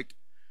didn't like.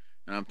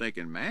 And I'm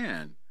thinking,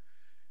 man,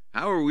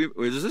 how are we?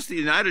 Is this the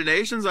United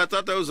Nations? I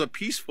thought that was a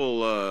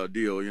peaceful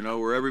deal, you know,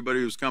 where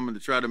everybody was coming to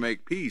try to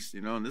make peace,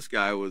 you know, and this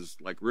guy was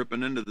like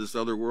ripping into this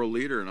other world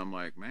leader. And I'm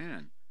like,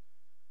 man,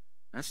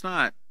 that's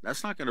not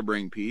going to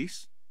bring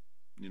peace.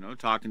 You know,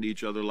 talking to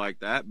each other like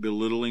that,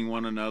 belittling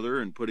one another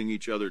and putting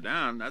each other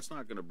down, that's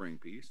not going to bring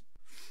peace.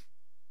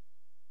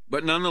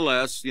 But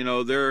nonetheless, you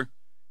know,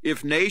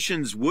 if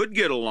nations would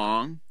get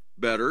along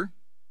better,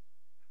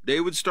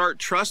 they would start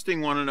trusting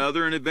one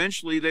another, and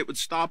eventually they would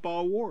stop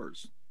all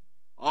wars.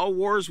 All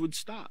wars would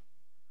stop.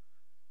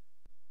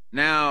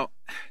 Now,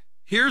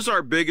 here's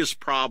our biggest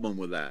problem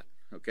with that,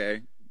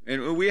 okay?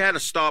 And we had a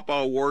Stop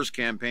All Wars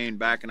campaign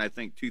back in, I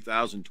think,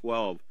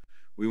 2012.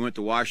 We went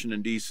to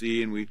Washington,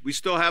 D.C., and we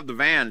still have the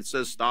van. It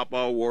says Stop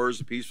All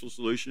Wars, a peaceful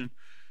solution.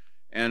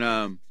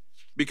 And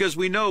because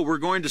we know we're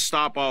going to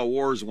stop all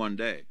wars one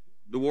day.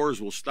 The wars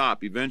will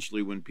stop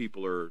eventually when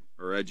people are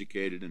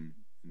educated and,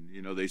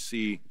 you know, they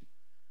see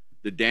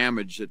the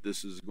damage that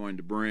this is going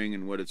to bring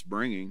and what it's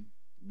bringing.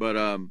 But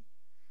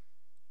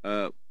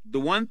the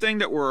one thing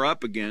that we're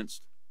up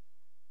against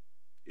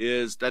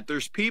is that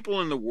there's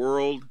people in the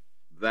world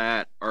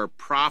that are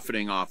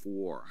profiting off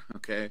war,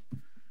 okay?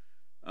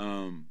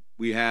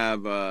 We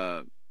have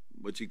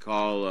what you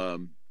call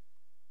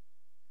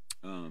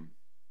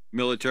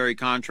military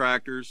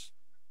contractors,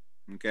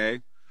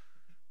 okay?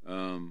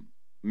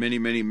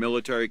 Many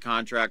military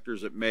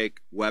contractors that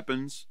make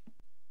weapons.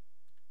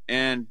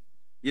 And,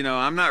 you know,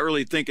 I'm not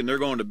really thinking they're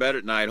going to bed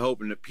at night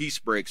hoping that peace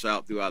breaks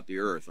out throughout the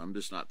earth. I'm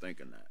just not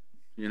thinking that,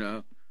 you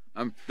know?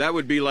 That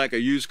would be like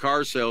a used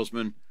car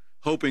salesman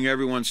hoping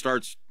everyone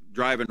starts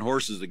driving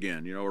horses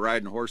again, you know,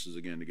 riding horses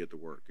again to get to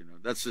work. You know,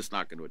 that's just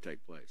not going to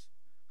take place.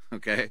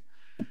 Okay.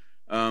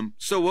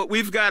 So what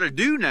we've got to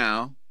do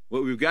now,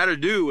 what we've got to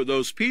do with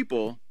those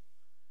people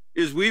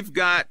is we've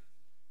got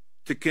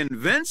to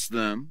convince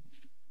them,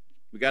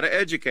 we got to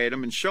educate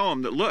them and show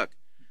them that, look,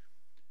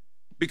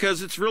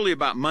 because it's really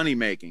about money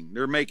making.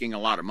 They're making a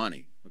lot of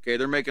money. Okay.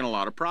 They're making a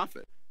lot of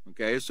profit.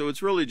 Okay. So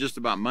it's really just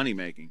about money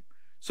making.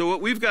 So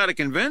what we've got to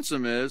convince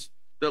them is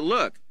that,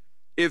 look,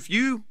 if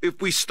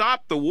we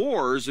stop the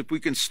wars, if we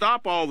can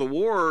stop all the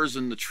wars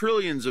and the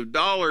trillions of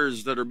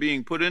dollars that are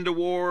being put into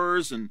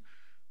wars and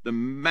the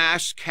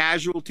mass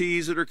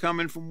casualties that are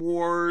coming from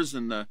wars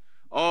and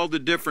all the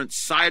different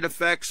side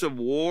effects of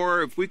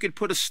war, if we could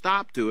put a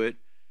stop to it,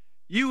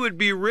 you would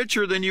be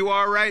richer than you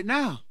are right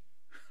now.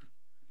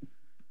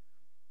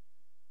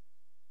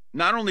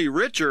 Not only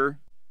richer,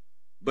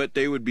 but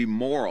they would be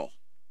moral.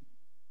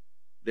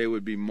 They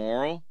would be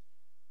moral,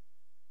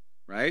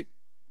 right?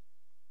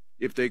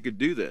 If they could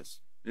do this.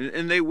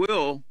 And they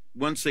will,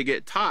 once they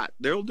get taught,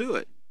 they'll do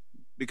it.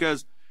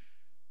 Because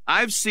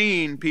I've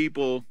seen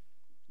people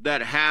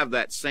that have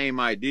that same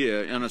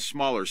idea on a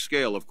smaller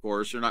scale, of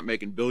course. They're not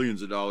making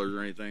billions of dollars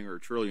or anything, or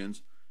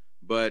trillions.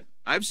 But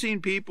I've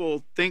seen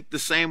people think the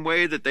same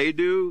way that they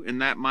do, in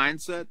that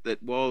mindset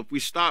that, well, if we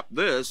stop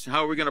this,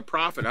 how are we going to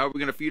profit? How are we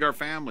going to feed our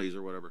families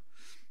or whatever?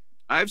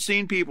 I've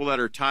seen people that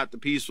are taught the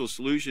peaceful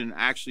solution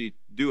actually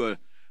do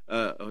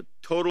a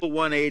total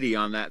 180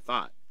 on that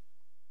thought.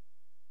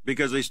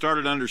 Because they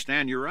started to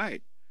understand, you're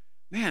right.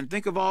 Man,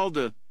 think of all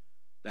the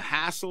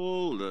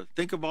hassle,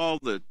 think of all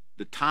the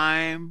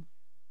time,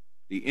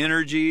 the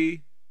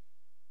energy,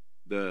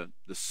 the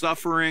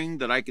suffering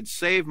that I could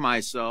save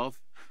myself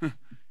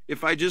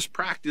if I just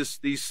practice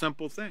these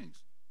simple things.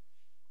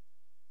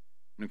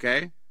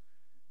 Okay?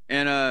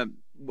 And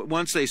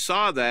once they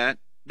saw that,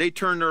 they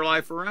turned their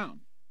life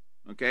around.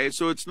 Okay?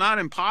 So it's not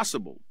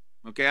impossible.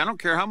 Okay? I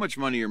don't care how much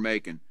money you're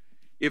making.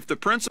 If the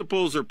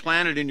principles are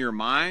planted in your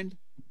mind,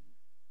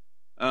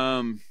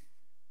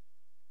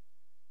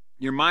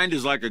 your mind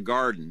is like a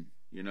garden,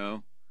 you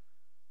know.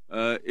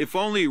 If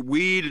only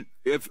weeds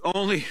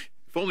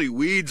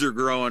are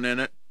growing in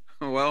it,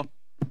 well,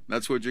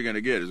 that's what you're going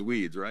to get is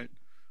weeds, right?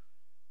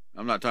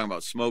 I'm not talking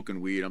about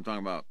smoking weed. I'm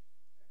talking about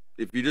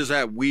if you just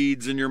have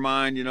weeds in your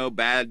mind, you know,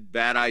 bad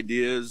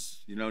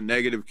ideas, you know,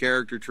 negative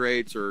character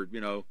traits, or, you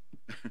know,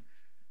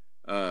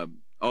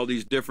 all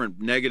these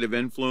different negative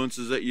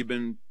influences that you've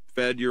been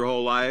fed your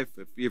whole life.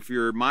 If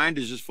your mind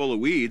is just full of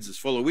weeds, it's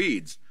full of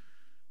weeds.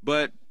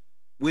 But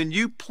when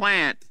you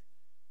plant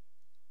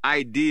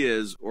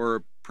ideas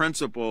or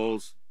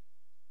principles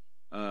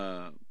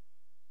from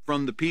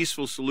the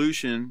peaceful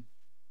solution,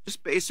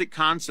 just basic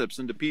concepts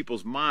into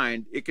people's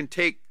mind, it can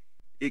take,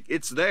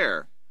 it's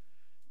there.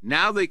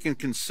 Now they can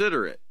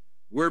consider it,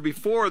 where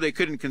before they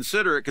couldn't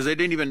consider it because they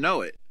didn't even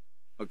know it.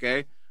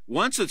 Okay?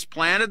 Once it's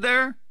planted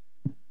there,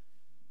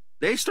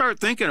 they start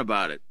thinking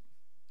about it.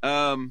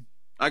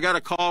 I got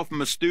a call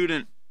from a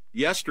student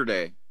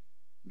yesterday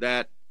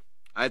that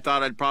I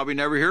thought I'd probably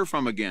never hear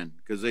from again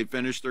because they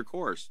finished their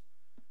course.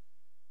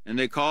 And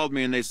they called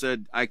me and they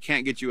said, I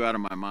can't get you out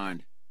of my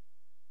mind.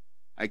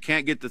 I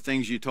can't get the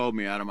things you told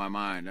me out of my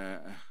mind. I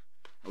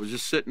was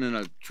just sitting in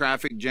a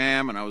traffic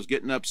jam and I was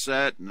getting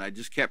upset and I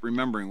just kept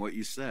remembering what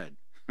you said.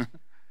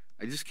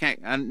 I just can't.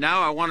 And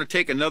now I want to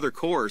take another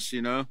course,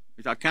 you know.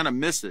 I kind of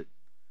miss it.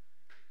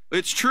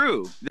 It's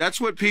true.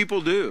 That's what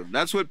people do.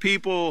 That's what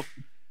people,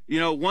 you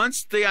know,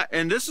 once they,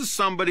 and this is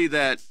somebody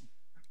that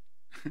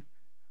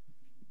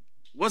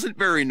wasn't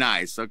very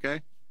nice,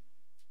 okay?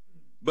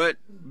 But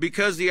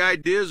because the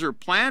ideas are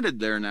planted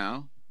there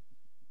now,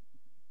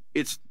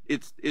 it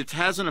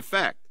has an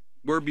effect.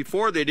 Where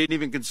before they didn't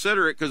even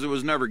consider it because it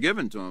was never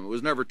given to them. It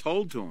was never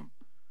told to them.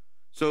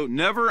 So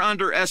never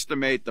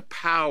underestimate the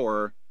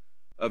power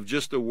of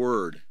just a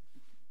word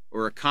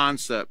or a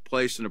concept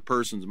placed in a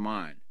person's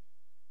mind.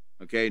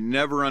 Okay,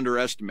 never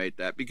underestimate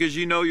that, because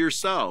you know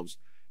yourselves.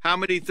 How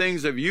many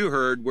things have you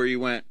heard where you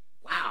went,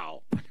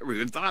 wow, I never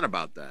even thought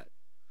about that.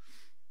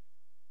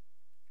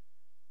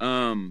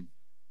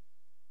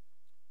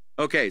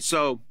 Okay,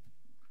 so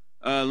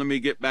let me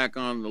get back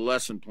on the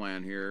lesson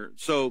plan here.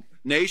 So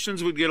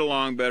nations would get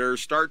along better,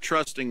 start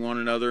trusting one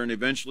another, and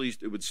eventually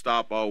it would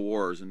stop all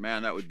wars. And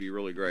man, that would be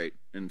really great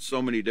in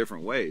so many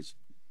different ways.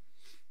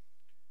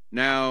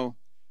 Now,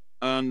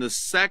 on the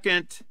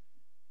second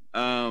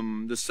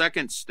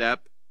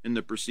step in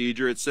the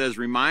procedure, it says,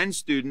 remind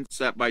students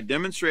that by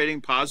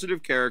demonstrating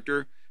positive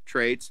character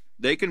traits,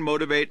 they can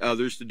motivate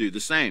others to do the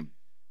same.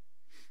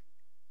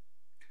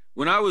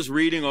 When I was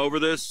reading over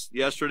this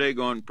yesterday,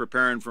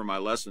 preparing for my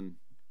lesson,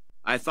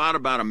 I thought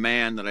about a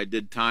man that I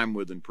did time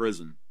with in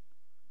prison.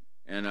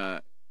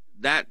 And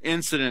that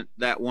incident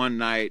that one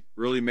night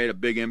really made a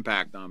big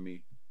impact on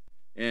me.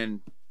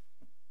 And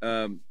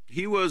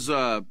he was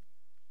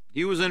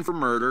in for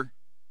murder,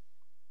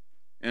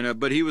 and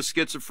but he was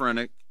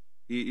schizophrenic.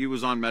 He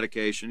was on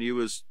medication. He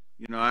was,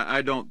 you know,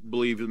 I don't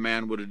believe the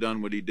man would have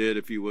done what he did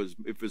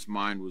if his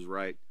mind was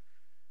right.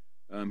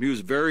 He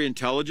was very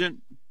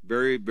intelligent,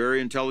 very,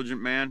 very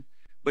intelligent man,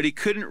 but he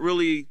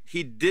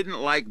didn't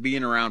like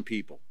being around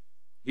people.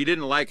 He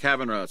didn't like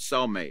having a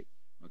cellmate,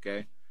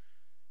 okay?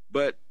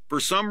 But for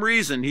some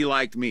reason, he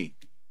liked me,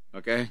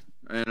 okay?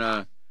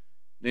 And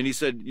then he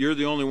said, you're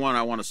the only one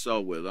I want to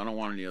cell with. I don't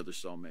want any other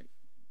cellmate.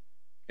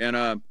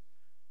 And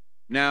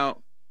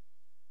now,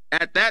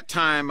 at that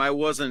time, I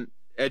wasn't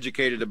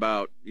educated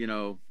about, you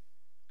know,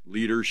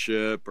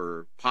 leadership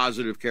or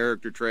positive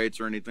character traits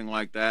or anything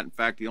like that. In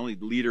fact, the only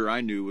leader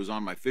I knew was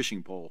on my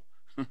fishing pole.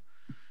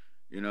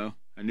 You know,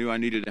 I knew I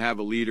needed to have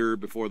a leader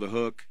before the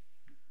hook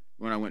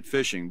when I went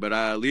fishing.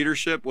 But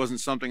leadership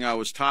wasn't something I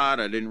was taught.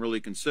 I didn't really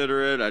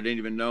consider it. I didn't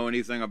even know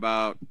anything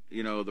about,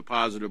 you know, the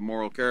positive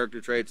moral character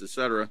traits,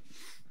 etc.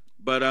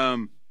 But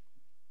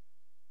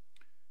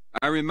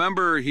I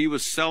remember he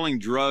was selling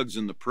drugs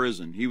in the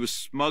prison. He was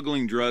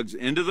smuggling drugs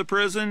into the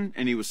prison,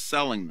 and he was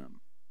selling them.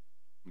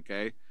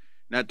 Okay?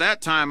 And at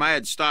that time, I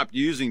had stopped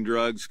using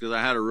drugs because I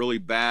had a really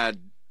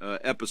bad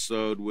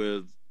episode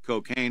with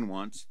cocaine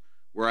once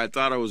where I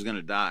thought I was going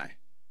to die.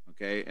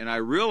 Okay? And I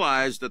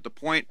realized at the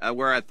point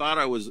where I thought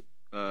I was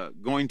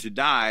going to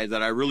die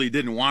that I really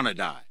didn't want to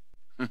die.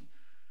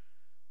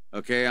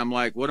 Okay? I'm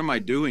like, what am I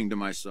doing to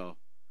myself?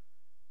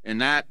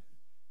 And that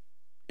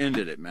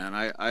ended it, man.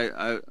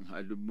 I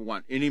didn't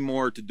want any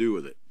more to do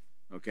with it.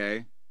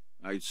 Okay?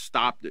 I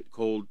stopped it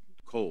cold.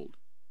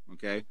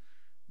 Okay?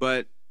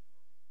 But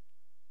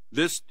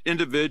this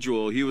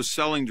individual, he was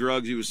selling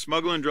drugs. He was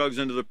smuggling drugs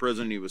into the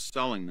prison. He was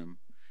selling them.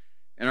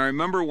 And I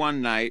remember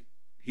one night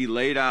he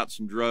laid out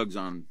some drugs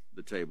on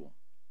the table,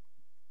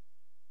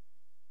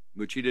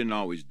 which he didn't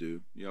always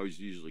do. He always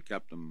usually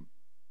kept them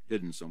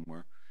hidden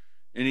somewhere.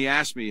 And he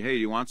asked me, hey, do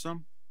you want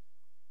some?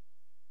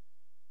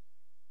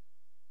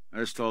 I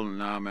just told him,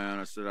 nah, man.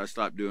 I said, I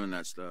stopped doing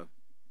that stuff.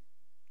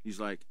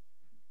 He's like,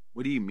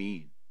 what do you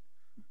mean?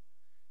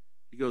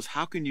 He goes,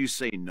 how can you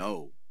say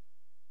no?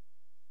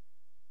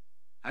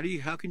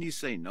 How can you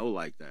say no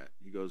like that?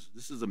 He goes,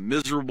 this is a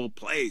miserable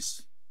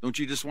place. Don't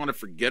you just want to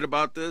forget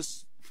about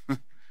this?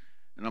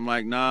 And I'm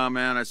like, nah,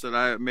 man. I said,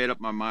 I made up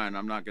my mind.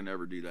 I'm not going to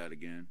ever do that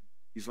again.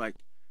 He's like,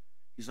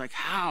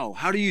 how?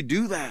 How do you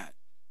do that?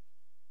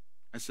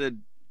 I said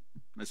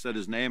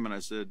his name, and I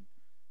said,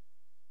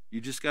 you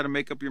just got to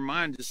make up your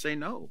mind. Just say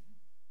no.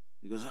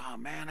 He goes, oh,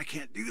 man, I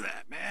can't do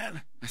that,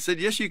 man. I said,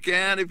 yes, you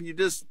can. If you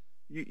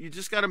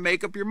just got to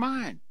make up your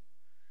mind.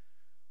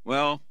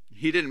 Well,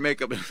 he didn't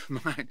make up his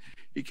mind.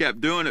 He kept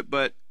doing it,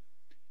 but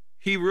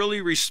he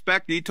really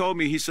he told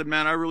me, he said,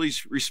 man, I really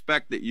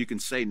respect that you can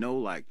say no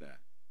like that.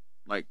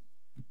 Like,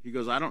 he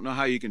goes, I don't know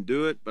how you can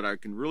do it, but I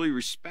can really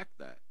respect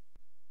that.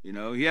 You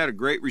know, he had a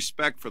great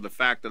respect for the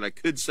fact that I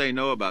could say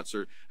no about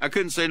I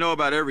couldn't say no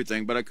about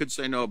everything, but I could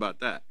say no about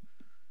that.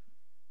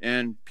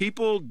 And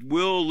people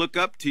will look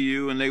up to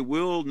you, and they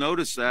will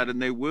notice that,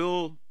 and they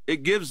will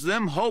it gives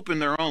them hope in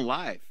their own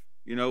life.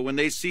 You know, when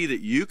they see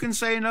that you can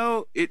say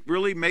no, it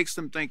really makes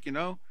them think, you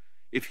know,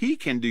 if he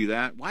can do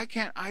that, why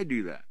can't I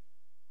do that?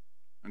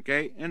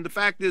 Okay? And the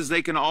fact is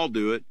they can all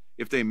do it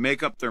if they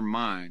make up their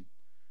mind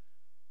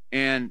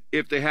and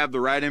if they have the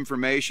right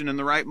information and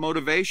the right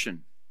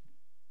motivation.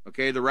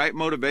 Okay? The right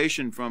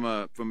motivation from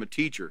a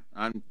teacher.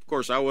 Of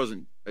course, I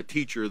wasn't a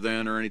teacher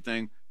then or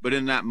anything, but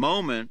in that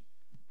moment,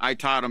 I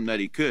taught him that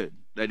he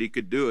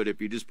could do it if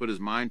he just put his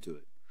mind to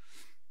it.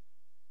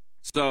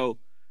 So,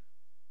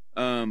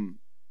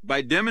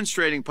 by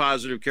demonstrating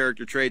positive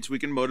character traits, we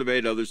can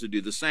motivate others to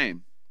do the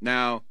same.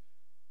 Now,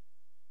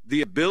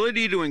 the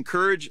ability to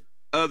encourage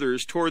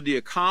others toward the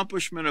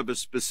accomplishment of a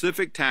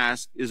specific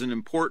task is an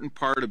important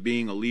part of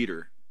being a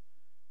leader.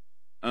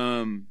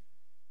 And,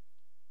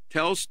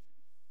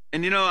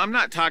 you know, I'm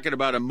not talking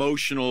about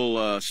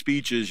emotional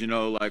speeches, you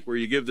know, like where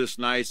you give this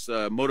nice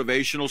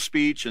motivational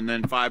speech and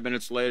then 5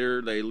 minutes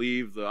later they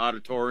leave the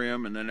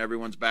auditorium and then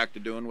everyone's back to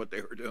doing what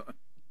they were doing.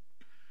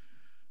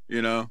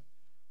 You know,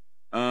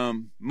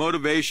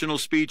 motivational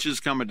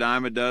speeches come a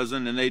dime a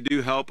dozen, and they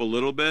do help a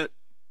little bit,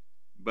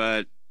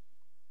 but,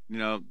 you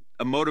know,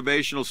 a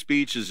motivational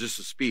speech is just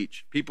a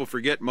speech. People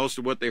forget most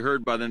of what they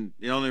heard by then.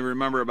 You only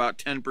remember about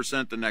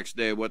 10% the next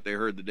day of what they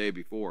heard the day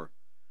before.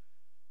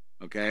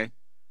 Okay?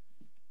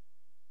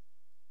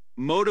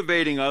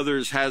 Motivating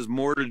others has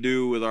more to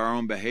do with our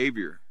own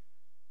behavior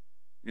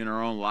in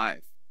our own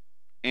life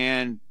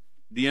and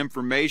the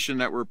information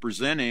that we're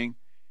presenting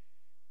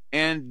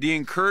and the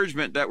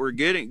encouragement that we're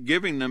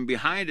giving them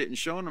behind it and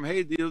showing them,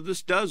 hey, you know,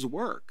 this does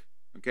work.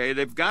 Okay,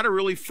 they've got to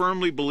really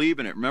firmly believe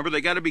in it. Remember,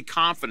 they got to be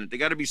confident. They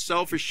got to be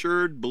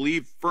self-assured,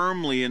 believe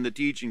firmly in the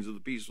teachings of the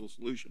peaceful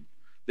solution.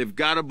 They've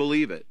got to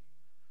believe it.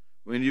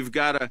 When you've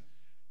got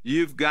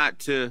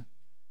to,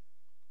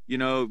 you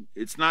know,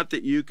 it's not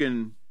that you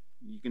can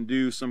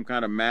do some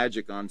kind of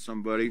magic on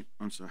somebody.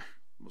 I'm sorry, I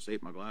almost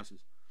ate my glasses.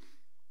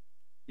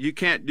 You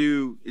can't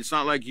do, it's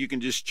not like you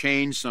can just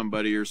change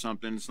somebody or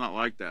something. It's not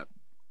like that.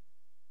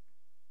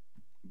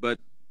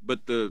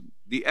 But the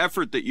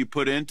effort that you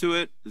put into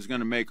it is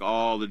going to make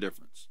all the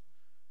difference.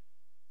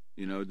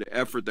 You know, the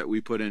effort that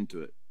we put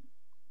into it.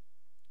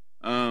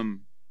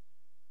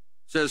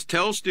 Says,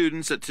 tell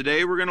students that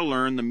today we're going to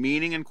learn the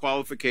meaning and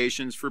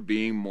qualifications for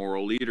being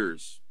moral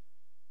leaders.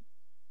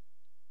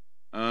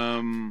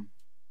 We're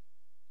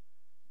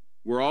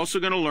also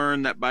going to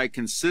learn that by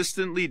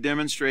consistently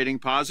demonstrating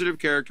positive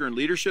character and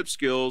leadership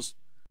skills,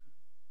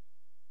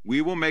 we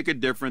will make a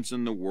difference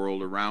in the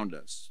world around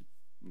us.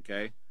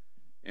 Okay?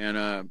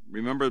 And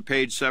remember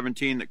page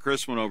 17 that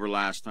Chris went over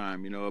last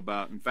time, you know,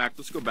 about, in fact,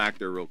 let's go back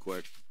there real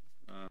quick.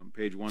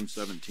 Page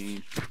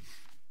 117,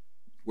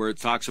 where it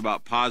talks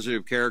about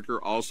positive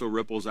character also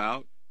ripples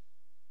out.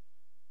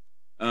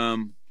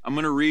 I'm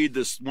going to read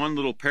this one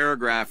little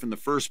paragraph. In the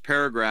first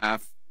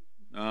paragraph,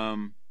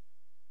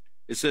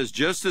 it says,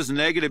 just as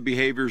negative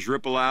behaviors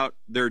ripple out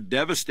their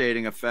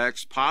devastating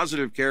effects,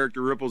 positive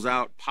character ripples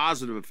out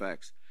positive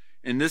effects.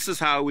 And this is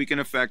how we can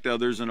affect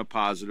others in a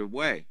positive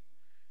way.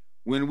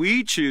 When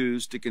we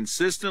choose to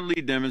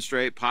consistently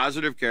demonstrate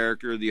positive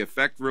character, the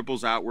effect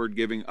ripples outward,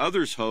 giving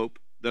others hope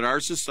that our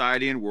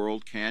society and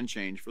world can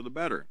change for the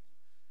better.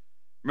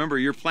 Remember,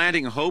 you're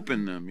planting hope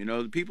in them. You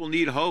know, the people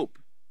need hope.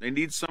 They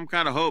need some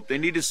kind of hope. They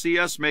need to see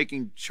us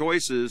making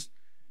choices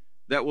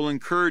that will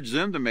encourage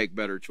them to make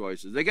better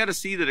choices. They got to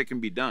see that it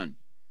can be done.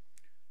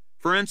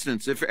 For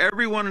instance, if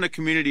everyone in a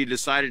community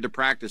decided to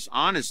practice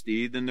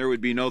honesty, then there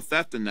would be no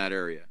theft in that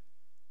area.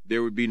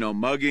 There would be no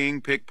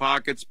mugging,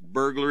 pickpockets,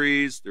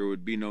 burglaries. There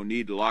would be no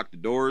need to lock the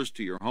doors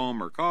to your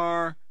home or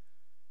car.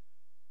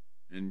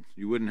 And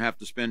you wouldn't have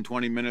to spend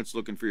 20 minutes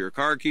looking for your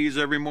car keys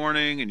every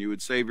morning, and you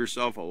would save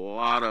yourself a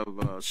lot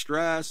of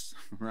stress,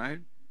 right?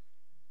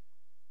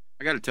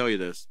 I got to tell you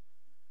this.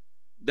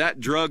 That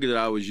drug that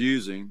I was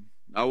using,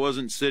 I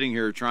wasn't sitting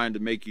here trying to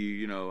make you,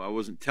 you know, I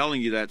wasn't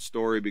telling you that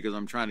story because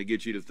I'm trying to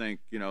get you to think,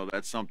 you know,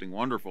 that's something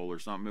wonderful or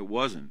something. It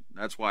wasn't.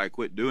 That's why I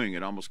quit doing it.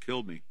 It almost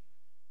killed me.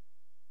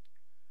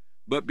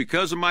 But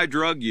because of my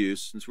drug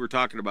use, since we're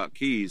talking about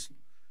keys,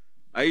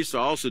 I used to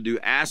also do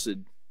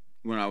acid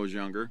when I was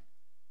younger.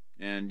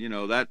 And, you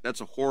know,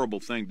 that's a horrible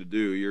thing to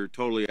do. You're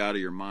totally out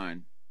of your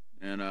mind.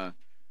 And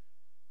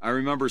I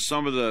remember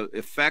some of the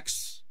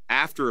effects,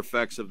 after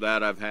effects of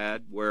that I've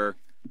had where,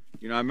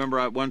 you know, I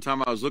remember one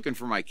time I was looking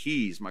for my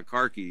keys, my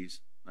car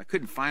keys. I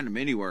couldn't find them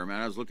anywhere,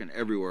 man. I was looking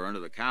everywhere, under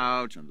the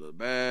couch, under the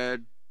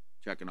bed,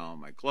 checking all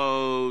my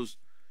clothes.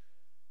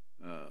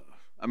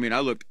 I mean, I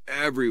looked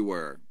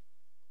everywhere.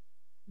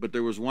 But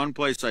there was one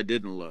place I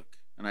didn't look,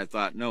 and I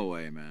thought, no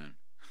way, man.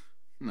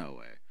 No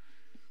way.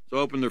 So I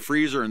opened the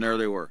freezer, and there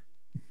they were.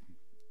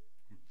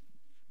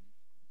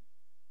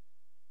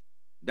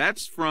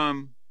 That's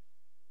from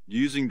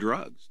using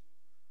drugs.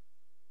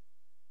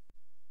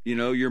 You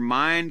know, your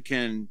mind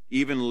can,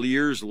 even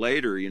years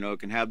later, you know,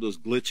 can have those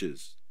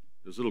glitches,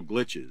 those little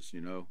glitches,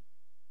 you know.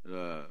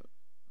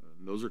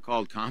 Those are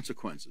called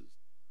consequences,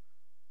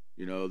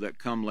 you know, that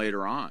come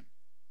later on,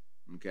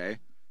 okay?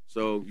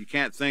 So you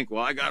can't think,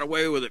 well, I got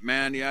away with it,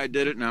 man. Yeah, I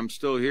did it and I'm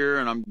still here.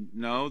 And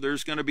no,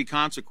 there's going to be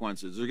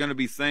consequences. There's going to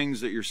be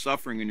things that you're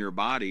suffering in your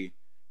body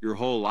your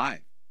whole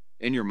life,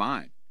 in your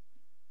mind.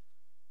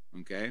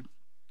 Okay.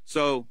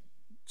 So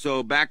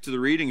back to the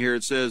reading here,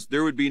 it says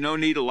there would be no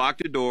need to lock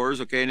the doors.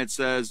 Okay. And it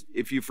says,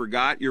 if you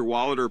forgot your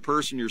wallet or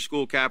purse in your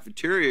school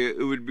cafeteria,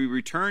 it would be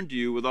returned to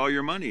you with all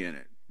your money in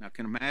it. Now,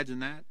 can you imagine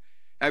that?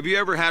 Have you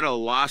ever had a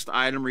lost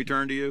item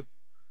returned to you?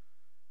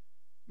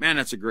 Man,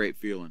 that's a great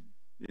feeling,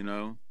 you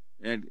know?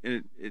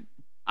 And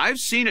I've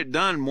seen it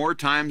done more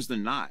times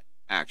than not,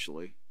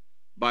 actually,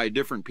 by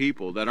different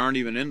people that aren't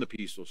even in the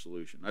peaceful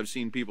solution. I've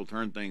seen people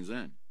turn things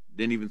in,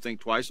 didn't even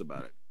think twice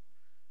about it.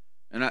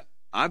 And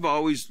I've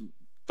always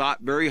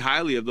thought very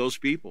highly of those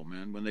people,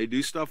 man. When they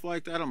do stuff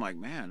like that, I'm like,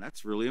 man,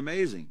 that's really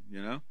amazing,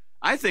 you know?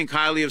 I think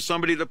highly of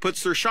somebody that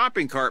puts their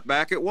shopping cart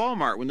back at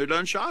Walmart when they're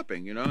done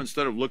shopping, you know,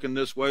 instead of looking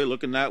this way,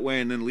 looking that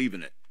way, and then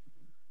leaving it.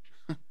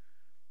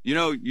 You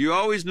know, you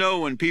always know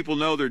when people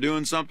know they're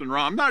doing something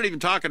wrong. I'm not even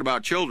talking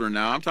about children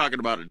now. I'm talking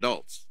about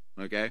adults,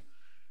 okay?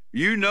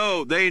 You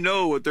know, they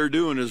know what they're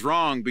doing is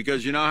wrong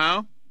because you know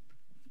how?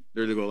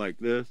 They go like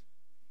this,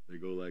 they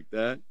go like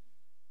that,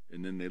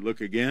 and then they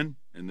look again,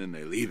 and then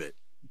they leave it.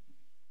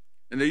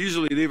 And they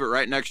usually leave it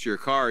right next to your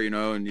car, you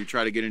know, and you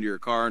try to get into your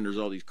car, and there's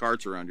all these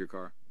carts around your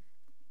car.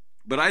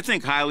 But I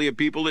think highly of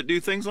people that do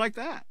things like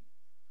that.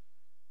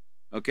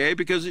 Okay,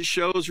 because it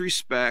shows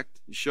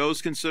respect, it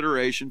shows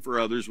consideration for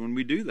others when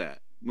we do that.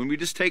 When we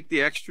just take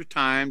the extra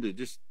time to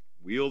just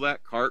wheel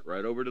that cart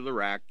right over to the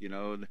rack, you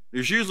know.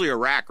 There's usually a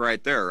rack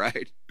right there,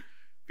 right? A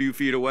few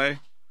feet away.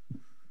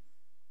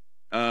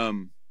 I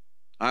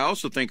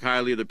also think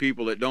highly of the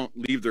people that don't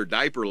leave their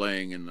diaper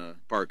laying in the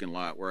parking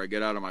lot where I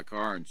get out of my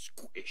car and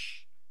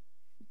squish,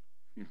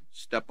 you know,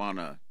 step on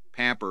a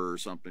pamper or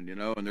something, you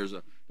know, and there's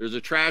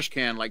a trash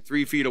can like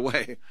 3 feet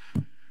away.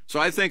 So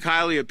I think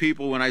highly of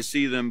people when I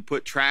see them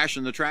put trash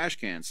in the trash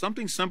can.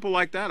 Something simple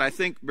like that. I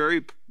think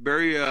very,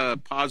 very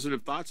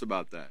positive thoughts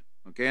about that.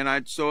 Okay,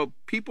 and so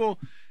people,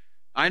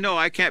 I know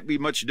I can't be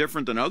much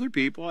different than other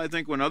people. I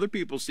think when other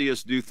people see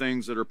us do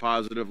things that are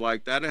positive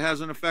like that, it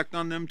has an effect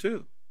on them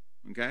too.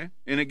 Okay,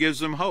 and it gives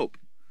them hope.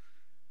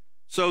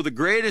 So the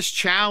greatest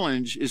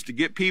challenge is to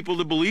get people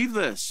to believe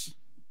this.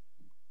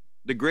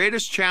 The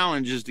greatest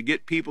challenge is to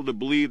get people to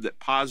believe that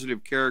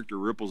positive character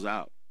ripples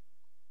out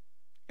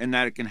and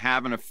that it can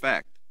have an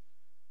effect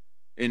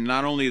in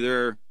not only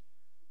their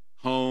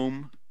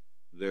home,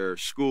 their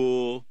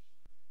school,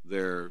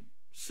 their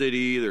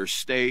city, their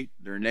state,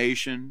 their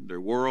nation, their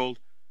world.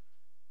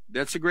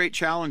 That's a great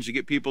challenge to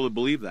get people to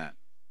believe that,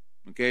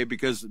 okay?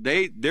 Because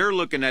they're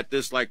looking at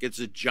this like it's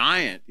a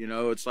giant, you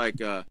know, it's like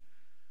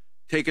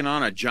taking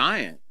on a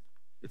giant.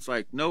 It's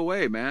like, no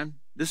way, man.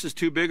 This is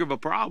too big of a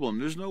problem.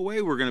 There's no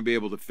way we're going to be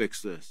able to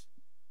fix this.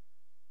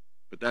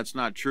 But that's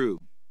not true.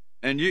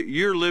 And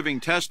you're living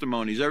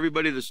testimonies.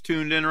 Everybody that's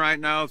tuned in right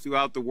now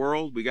throughout the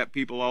world, we got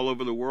people all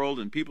over the world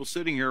and people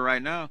sitting here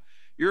right now,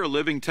 you're a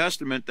living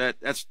testament that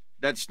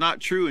that's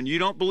not true and you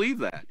don't believe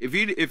that. If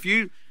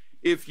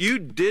you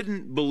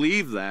didn't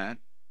believe that,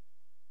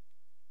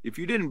 if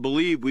you didn't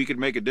believe we could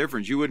make a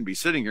difference, you wouldn't be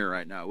sitting here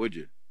right now, would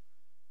you?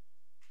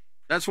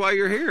 That's why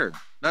you're here.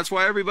 That's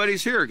why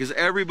everybody's here, because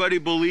everybody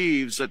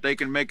believes that they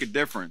can make a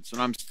difference.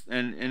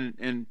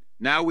 And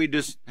now we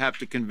just have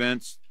to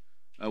convince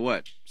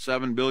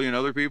 7 billion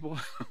other people?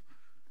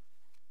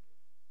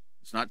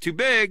 It's not too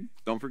big.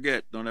 Don't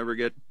forget, don't ever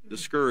get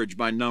discouraged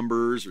by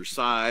numbers or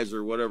size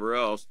or whatever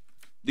else.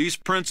 These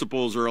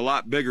principles are a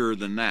lot bigger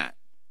than that.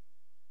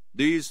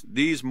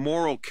 These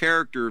moral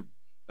character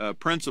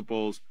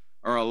principles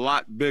are a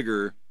lot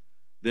bigger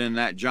than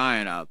that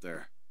giant out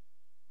there.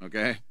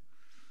 Okay?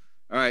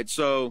 All right,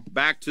 so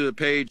back to the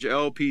page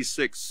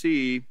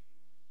LP6C.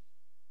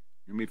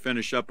 Let me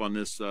finish up on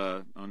this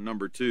on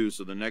number 2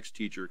 so the next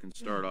teacher can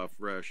start off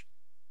fresh.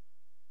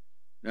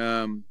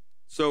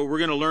 So we're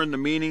going to learn the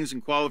meanings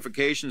and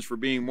qualifications for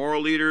being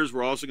moral leaders.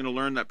 We're also going to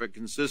learn that by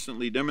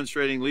consistently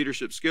demonstrating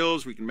leadership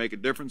skills, we can make a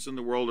difference in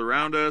the world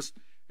around us.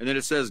 And then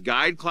it says,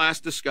 guide class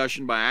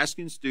discussion by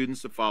asking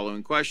students the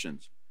following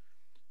questions.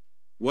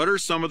 What are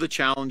some of the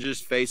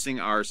challenges facing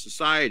our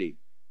society?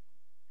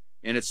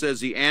 And it says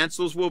the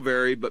answers will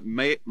vary, but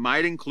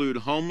might include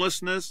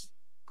homelessness,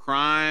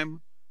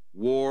 crime,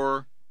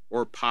 war,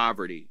 or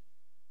poverty.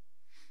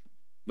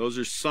 Those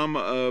are some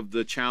of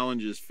the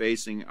challenges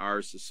facing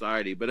our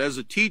society. But as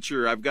a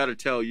teacher, I've got to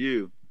tell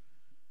you,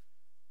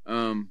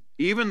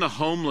 even the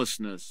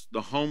homelessness,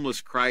 the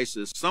homeless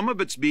crisis, some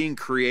of it's being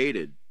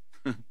created.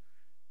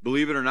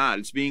 Believe it or not,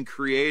 it's being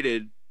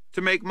created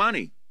to make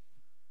money.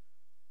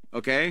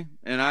 Okay?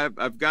 And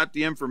I've got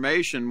the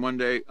information. One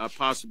day I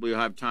possibly will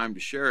have time to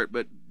share it.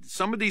 But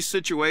some of these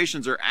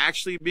situations are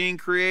actually being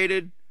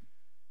created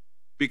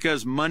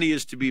because money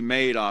is to be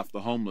made off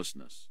the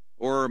homelessness,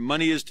 or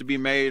money is to be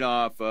made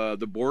off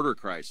the border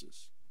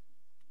crisis.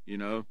 You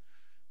know,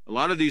 a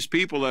lot of these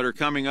people that are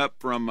coming up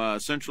from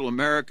Central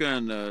America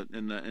and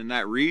in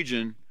that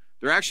region,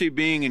 they're actually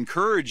being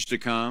encouraged to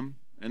come,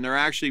 and they're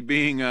actually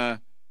being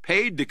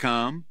paid to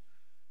come,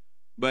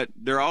 but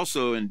they're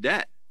also in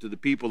debt to the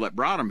people that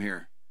brought them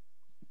here.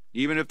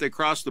 Even if they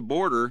cross the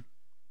border,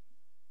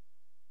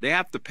 they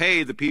have to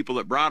pay the people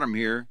that brought them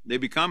here. They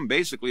become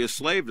basically a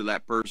slave to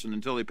that person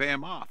until they pay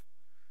them off.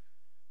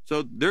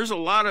 So there's a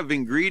lot of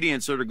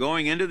ingredients that are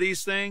going into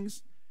these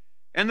things,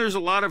 and there's a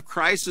lot of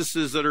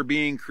crises that are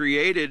being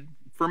created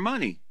for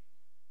money.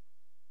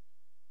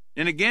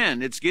 And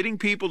again, it's getting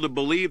people to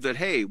believe that,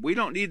 hey, we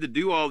don't need to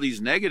do all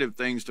these negative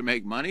things to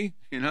make money,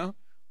 you know?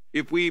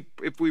 If we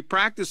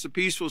practice a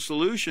peaceful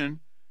solution,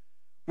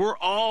 we're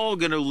all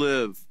going to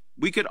live.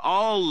 We could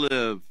all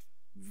live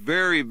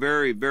very,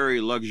 very, very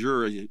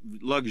luxuriously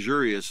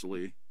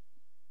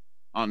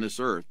on this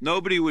earth.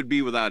 Nobody would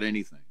be without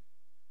anything.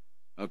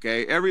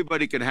 Okay?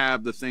 Everybody could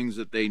have the things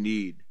that they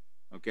need.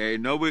 Okay?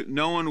 No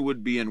one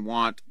would be in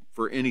want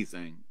for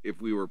anything if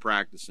we were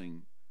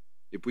practicing,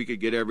 if we could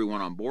get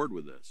everyone on board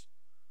with this.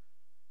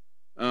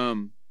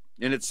 And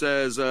it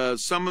says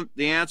some of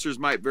the answers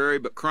might vary,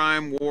 but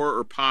crime, war,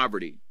 or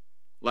poverty,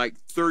 like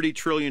 $30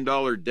 trillion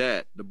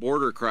debt, the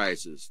border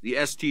crisis, the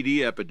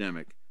STD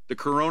epidemic, the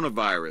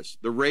coronavirus,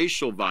 the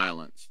racial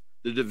violence,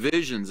 the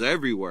divisions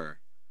everywhere.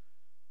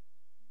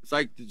 It's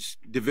like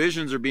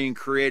divisions are being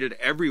created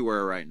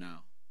everywhere right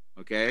now,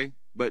 okay?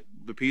 But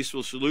the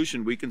peaceful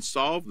solution, we can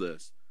solve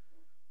this.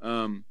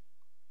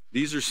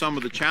 These are some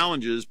of the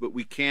challenges, but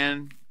we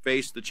can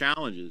face the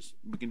challenges.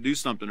 We can do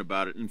something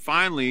about it. And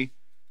finally,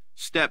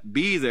 step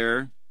B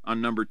there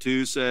on number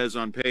 2 says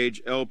on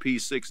page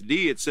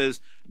LP6D, it says,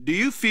 do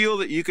you feel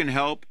that you can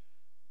help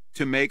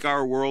to make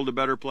our world a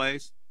better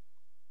place?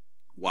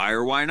 Why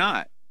or why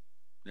not?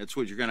 That's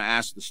what you're going to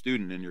ask the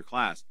student in your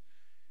class.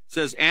 It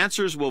says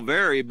answers will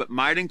vary, but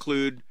might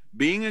include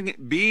being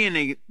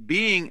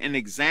an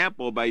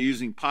example by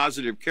using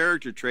positive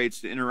character traits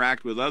to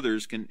interact with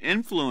others can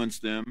influence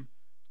them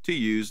to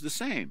use the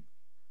same.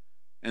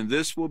 And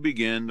this will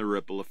begin the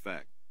ripple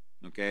effect.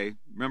 Okay?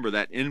 Remember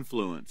that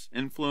influence.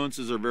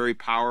 Influences are very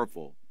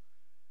powerful.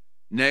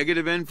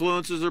 Negative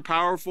influences are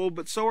powerful,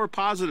 but so are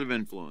positive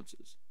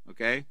influences.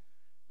 Okay?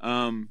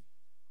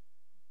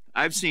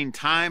 I've seen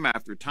time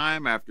after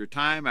time after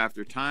time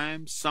after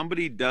time,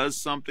 somebody does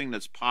something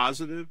that's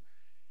positive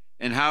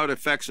and how it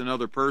affects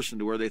another person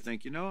to where they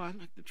think, you know, I'd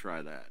like to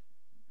try that.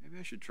 Maybe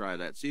I should try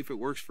that. See if it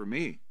works for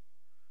me.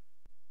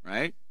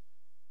 Right?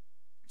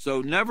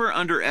 So never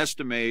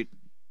underestimate,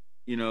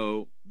 you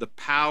know, the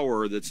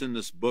power that's in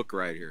this book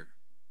right here.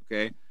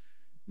 Okay?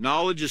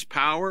 Knowledge is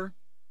power.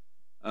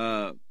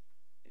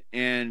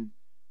 And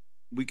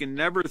we can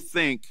never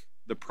think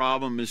the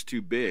problem is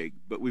too big,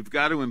 but we've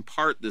got to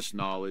impart this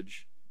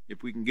knowledge.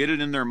 If we can get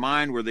it in their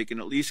mind where they can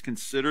at least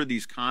consider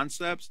these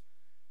concepts,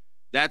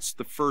 that's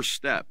the first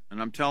step. And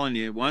I'm telling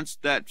you, once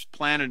that's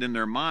planted in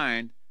their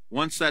mind,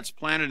 once that's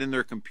planted in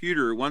their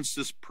computer, once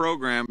this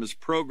program is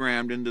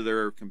programmed into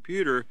their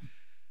computer,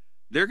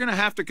 they're going to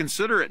have to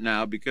consider it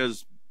now,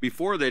 because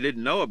before they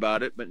didn't know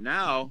about it, but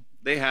now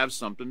they have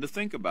something to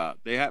think about.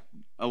 They have,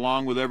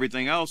 along with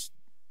everything else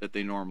that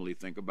they normally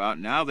think about,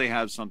 now they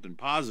have something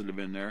positive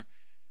in there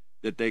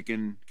that they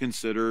can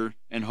consider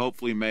and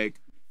hopefully make,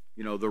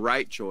 you know, the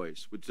right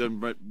choice,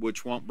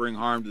 which won't bring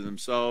harm to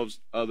themselves,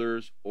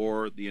 others,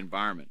 or the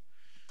environment.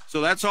 So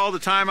that's all the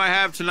time I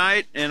have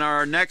tonight. In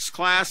our next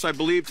class, I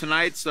believe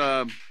tonight's,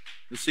 let's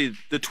see,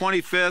 the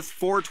 25th,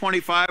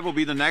 4:25 will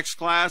be the next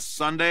class,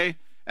 Sunday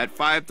at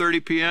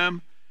 5:30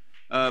 p.m.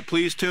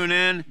 Please tune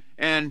in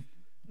and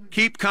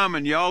keep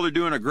coming. Y'all are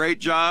doing a great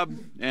job,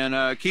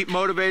 and keep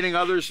motivating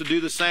others to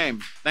do the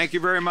same. Thank you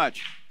very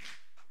much.